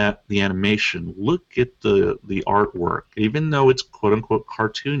look at the animation. Look at the artwork. Even though it's quote-unquote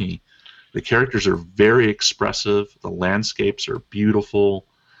cartoony, the characters are very expressive. The landscapes are beautiful.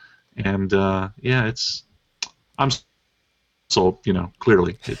 And, I'm sold,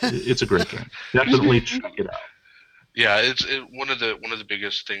 clearly. It's a great game. Definitely check it out. Yeah, one of the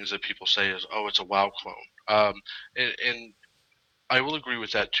biggest things that people say is, oh, it's a WoW clone. And I will agree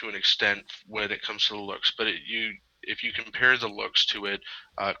with that to an extent when it comes to the looks, but if you compare the looks to it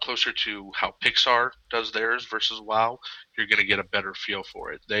closer to how Pixar does theirs versus WoW, you're going to get a better feel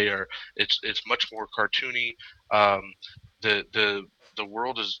for it. It's much more cartoony. The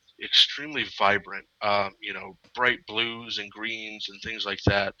world is extremely vibrant. Bright blues and greens and things like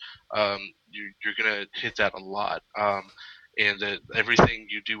that. You're going to hit that a lot. And everything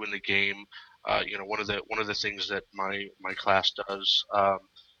you do in the game. One of the things that my class does,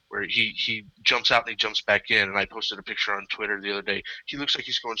 where he jumps out and he jumps back in, and I posted a picture on Twitter the other day. He looks like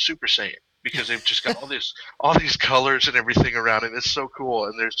he's going Super Saiyan because they've just got all these colors and everything around him. It's so cool,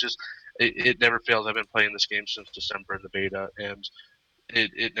 and there's just it never fails. I've been playing this game since December in the beta, and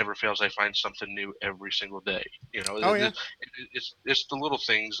it never fails. I find something new every single day. Oh, yeah. It's the little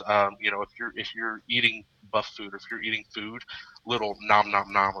things. If you're eating buff food, or if you're eating food, little nom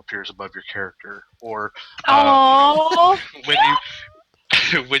nom nom appears above your character, or Oh.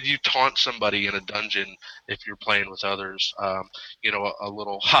 when you taunt somebody in a dungeon, if you're playing with others, a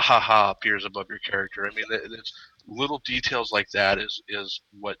little ha ha ha appears above your character. I mean, it's little details like that is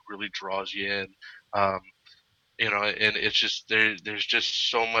what really draws you in. And it's just there's just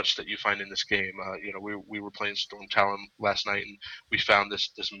so much that you find in this game. We were playing Storm Talon last night, and we found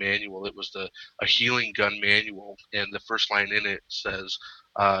this manual. It was a healing gun manual, and the first line in it says,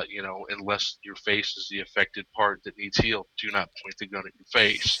 unless your face is the affected part that needs healed, do not point the gun at your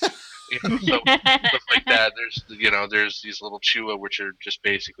face. So stuff like that. There's these little Chua, which are just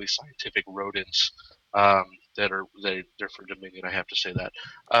basically scientific rodents. They're for Dominion. I have to say that.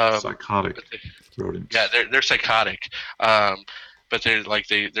 Psychotic rodents. Yeah, they're psychotic. But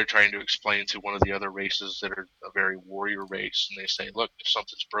they're trying to explain to one of the other races that are a very warrior race, and they say, look, if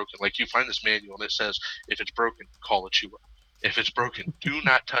something's broken, like you find this manual and it says, if it's broken, call a Chua. If it's broken, do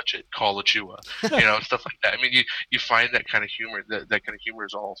not touch it. Call a Chua. Stuff like that. I mean, you find that kind of humor. That kind of humor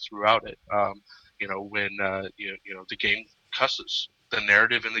is all throughout it. When the game cusses, the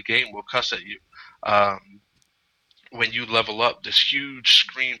narrative in the game will cuss at you. When you level up, this huge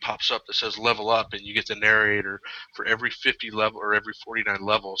screen pops up that says level up, and you get the narrator for every 50 level or every 49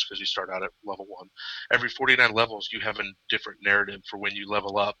 levels, because you start out at level 1. Every 49 levels, you have a different narrative for when you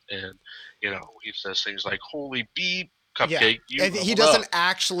level up, and he says things like "Holy beep, Cupcake!" Yeah. He doesn't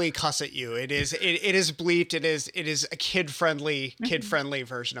actually cuss at you. It is bleeped. It is a kid friendly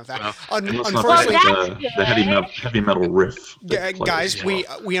version of that. Well, unfortunately, the heavy metal riff. Guys, we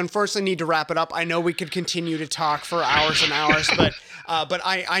unfortunately need to wrap it up. I know we could continue to talk for hours and hours, but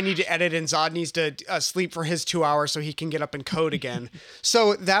I need to edit, and Zod needs to sleep for his 2 hours so he can get up and code again.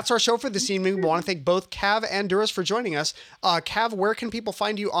 So that's our show for this evening. We want to thank both Cav and Duras for joining us. Cav, where can people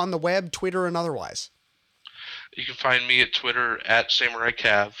find you on the web, Twitter, and otherwise? You can find me at Twitter at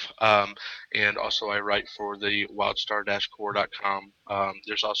SamuraiCav, and also I write for the wildstar-core.com.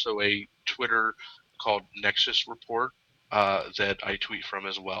 There's also a Twitter called Nexus Report that I tweet from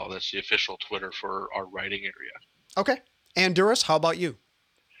as well. That's the official Twitter for our writing area. Okay. And Duras, how about you?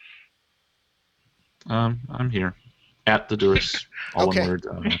 I'm here at the Duras, all Okay. one word.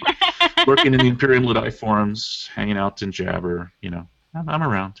 Working in the Imperium Ludi forums, hanging out in Jabber. I'm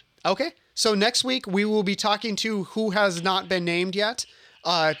around. Okay. So next week we will be talking to who has not been named yet.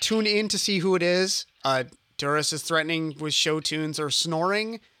 Tune in to see who it is. Duras is threatening with show tunes or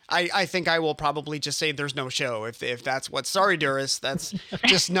snoring. I think I will probably just say there's no show if that's what. Sorry, Duras, that's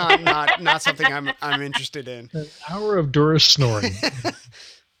just not something I'm interested in. An hour of Duras snoring.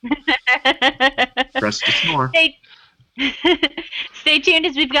 Press to snore. Stay tuned,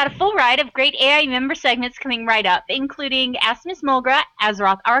 as we've got a full ride of great AIE member segments coming right up, including Ask Miss Mulgra,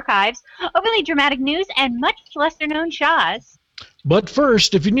 Azeroth Archives, overly dramatic news, and much lesser-known Shaws. But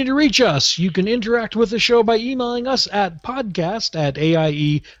first, if you need to reach us, you can interact with the show by emailing us at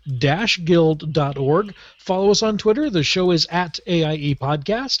podcast@aie-guild.org. Follow us on Twitter. The show is at AIE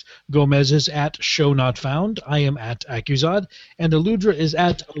Podcast. Gomez is at Show Not Found. I am at Accusod. And Aludra is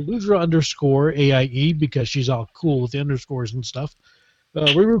at Aludra_AIE because she's all cool with the underscores and stuff.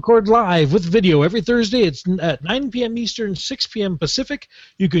 We record live with video every Thursday. It's at 9 p.m. Eastern, 6 p.m. Pacific.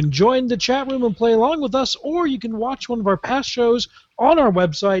 You can join the chat room and play along with us, or you can watch one of our past shows on our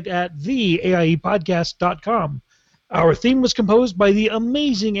website at theaiepodcast.com. Our theme was composed by the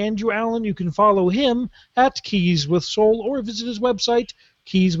amazing Andrew Allen. You can follow him at Keys with Soul or visit his website,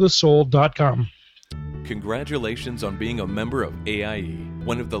 keyswithsoul.com. Congratulations on being a member of AIE,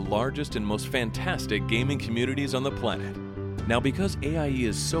 one of the largest and most fantastic gaming communities on the planet. Now, because AIE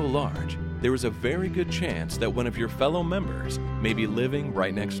is so large, there is a very good chance that one of your fellow members may be living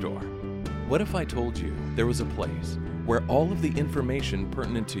right next door. What if I told you there was a place where all of the information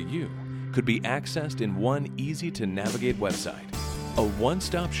pertinent to you could be accessed in one easy-to-navigate website? A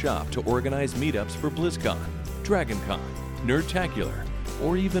one-stop shop to organize meetups for BlizzCon, DragonCon, Nerdtacular,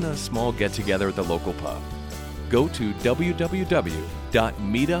 or even a small get-together at the local pub. Go to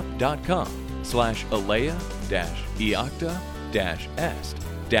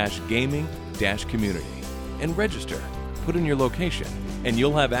www.meetup.com/alea-eocta-est-gaming-community and register. Put in your location, and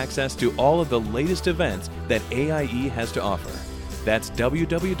you'll have access to all of the latest events that AIE has to offer. That's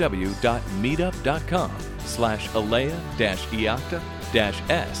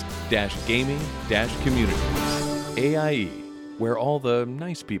www.meetup.com/alea-eocta-est-gaming-community. AIE, where all the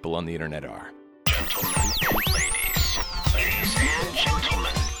nice people on the internet are. Gentlemen and ladies and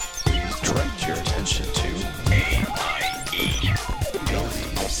gentlemen, direct your attention to AIE.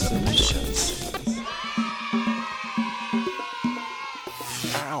 Delicious.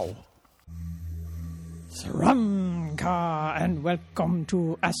 Ow. Sramka, and welcome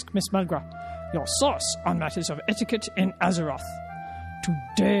to Ask Miss Malgra, your source on matters of etiquette in Azeroth.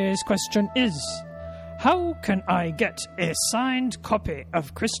 Today's question is, how can I get a signed copy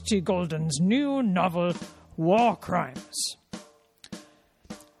of Christy Golden's new novel, War Crimes?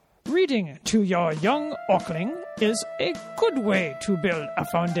 Reading to your young Orkling is a good way to build a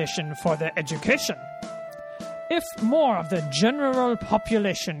foundation for their education. If more of the general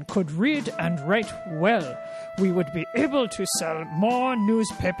population could read and write well, we would be able to sell more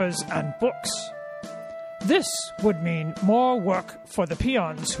newspapers and books. This would mean more work for the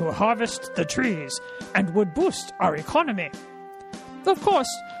peons who harvest the trees and would boost our economy. Of course,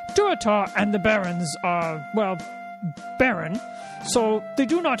 Durotar and the barons are, well, barren, so they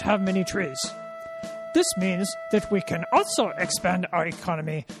do not have many trees. This means that we can also expand our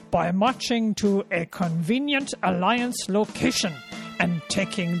economy by marching to a convenient alliance location and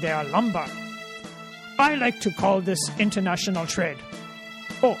taking their lumber. I like to call this international trade.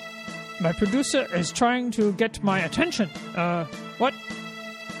 Oh, my producer is trying to get my attention. What?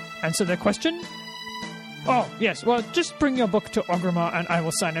 Answer the question? Oh, yes, well, just bring your book to Ogrima and I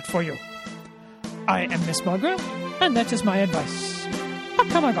will sign it for you. I am Miss Malgra, and that is my advice.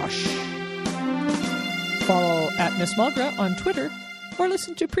 Oh my gosh. Follow at Miss Malgra on Twitter or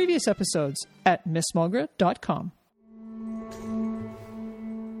listen to previous episodes at missmalgra.com.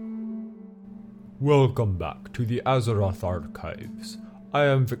 Welcome back to the Azeroth Archives. I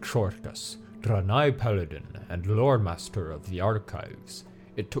am Victorcus, Draenei Paladin and Lore Master of the Archives.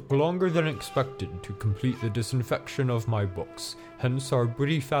 It took longer than expected to complete the disinfection of my books, hence our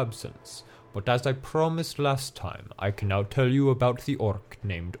brief absence. But as I promised last time, I can now tell you about the orc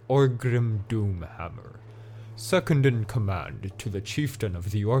named Orgrim Doomhammer. Second in command to the chieftain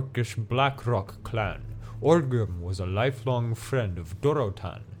of the orcish Blackrock clan, Orgrim was a lifelong friend of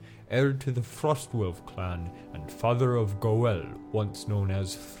Dorotan, heir to the Frostwolf clan and father of Goel, once known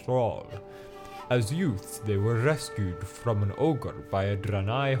as Thrall. As youths, they were rescued from an ogre by a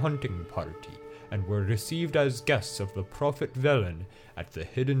Draenei hunting party, and were received as guests of the prophet Velen at the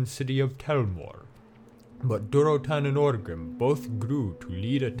hidden city of Telmor. But Dorotan and Orgrim both grew to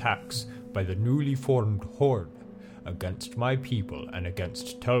lead attacks by the newly formed Horde against my people and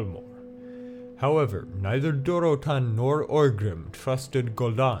against Telmor. However, neither Dorotan nor Orgrim trusted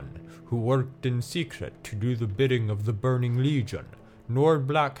Gul'dan, who worked in secret to do the bidding of the Burning Legion, nor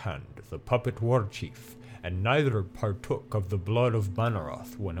Blackhand, the puppet war chief, and neither partook of the blood of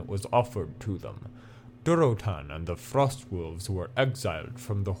Manaroth when it was offered to them. Dorotan and the Frostwolves were exiled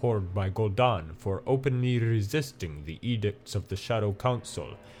from the Horde by Gul'dan for openly resisting the edicts of the Shadow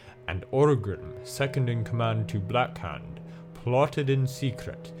Council, and Orgrim, second in command to Blackhand, plotted in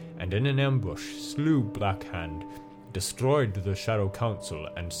secret, and in an ambush slew Blackhand, destroyed the Shadow Council,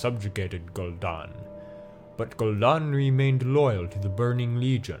 and subjugated Gul'dan. But Gul'dan remained loyal to the Burning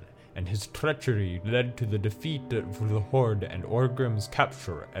Legion, and his treachery led to the defeat of the Horde and Orgrim's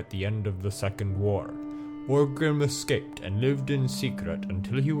capture at the end of the Second War. Orgrim escaped and lived in secret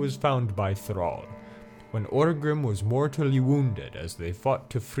until he was found by Thrall. When Orgrim was mortally wounded as they fought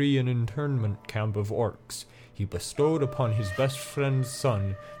to free an internment camp of orcs, he bestowed upon his best friend's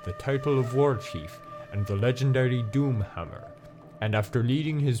son the title of War Chief and the legendary Doomhammer, and after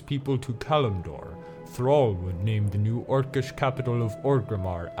leading his people to Kalimdor, Thrall would name the new orcish capital of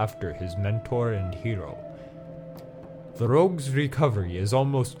Orgrimmar after his mentor and hero. The rogue's recovery is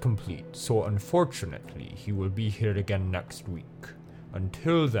almost complete, so unfortunately he will be here again next week.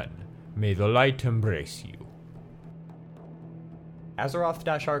 Until then, may the light embrace you.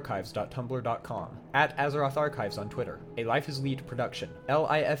 Azeroth-archives.tumblr.com, at Azeroth Archives on Twitter, a Life is Leet production,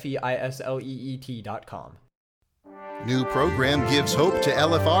 lifeisleet.com. New program gives hope to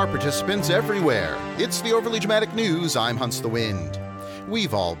LFR participants everywhere. It's the Overly Dramatic News. I'm Hunts the Wind.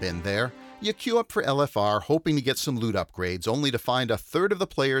 We've all been there. You queue up for LFR hoping to get some loot upgrades, only to find a third of the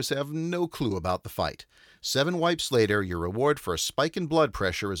players have no clue about the fight. 7 wipes later, your reward for a spike in blood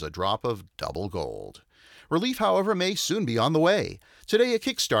pressure is a drop of double gold. Relief, however, may soon be on the way. Today, a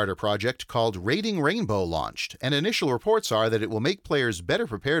Kickstarter project called Raiding Rainbow launched, and initial reports are that it will make players better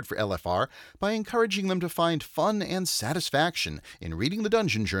prepared for LFR by encouraging them to find fun and satisfaction in reading the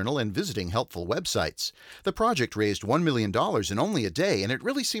Dungeon Journal and visiting helpful websites. The project raised $1 million in only a day, and it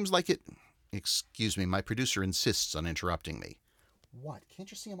really seems like it... Excuse me, my producer insists on interrupting me. What? Can't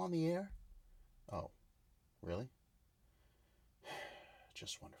you see him on the air? Oh, really?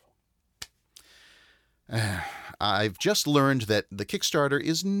 Just wonderful. I've just learned that the Kickstarter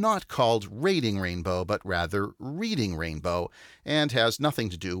is not called Raiding Rainbow, but rather Reading Rainbow, and has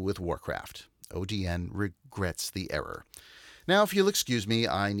nothing to do with Warcraft. ODN regrets the error. Now, if you'll excuse me,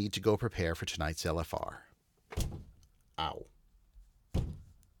 I need to go prepare for tonight's LFR. Ow.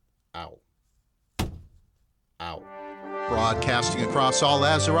 Ow. Ow. Broadcasting across all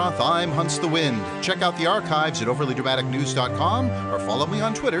Azeroth, I'm Hunts the Wind. Check out the archives at overlydramaticnews.com or follow me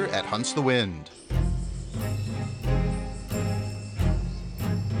on Twitter at Hunts the Wind.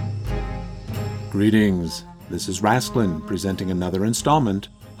 Greetings. This is Rasklin presenting another installment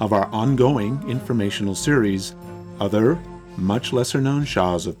of our ongoing informational series, Other, Much Lesser-Known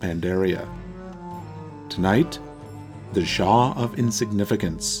Shahs of Pandaria. Tonight, the Shah of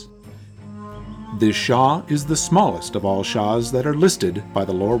Insignificance. This Shah is the smallest of all Shahs that are listed by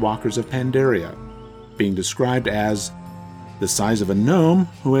the lore walkers of Pandaria, being described as the size of a gnome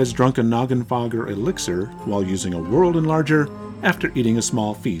who has drunk a Noggenfogger elixir while using a world enlarger after eating a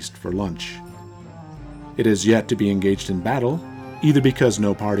small feast for lunch. It has yet to be engaged in battle, either because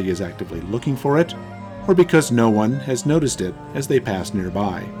no party is actively looking for it, or because no one has noticed it as they passed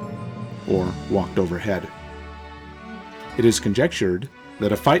nearby, or walked overhead. It is conjectured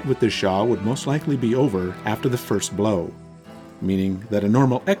that a fight with this Shah would most likely be over after the first blow, meaning that a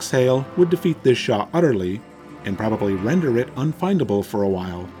normal exhale would defeat this Shah utterly and probably render it unfindable for a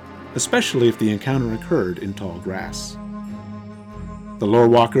while, especially if the encounter occurred in tall grass. The lore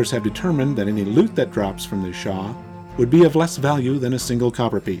walkers have determined that any loot that drops from this Shah would be of less value than a single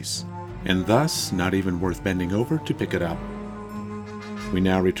copper piece, and thus not even worth bending over to pick it up. We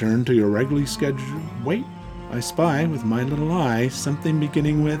now return to your regularly scheduled... Wait, I spy with my little eye something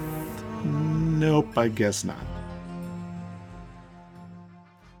beginning with... Nope, I guess not.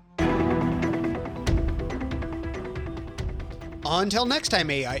 Until next time,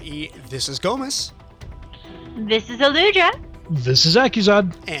 AIE, this is Gomez. This is Aluja. This is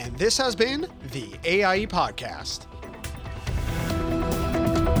Akuzad. And this has been the AIE Podcast.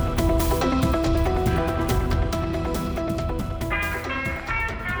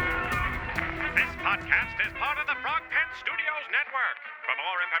 This podcast is part of the Frog Pants Studios Network. For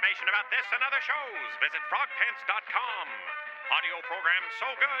more information about this and other shows, visit frogpants.com. Audio program so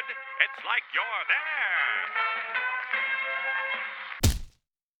good, it's like you're there.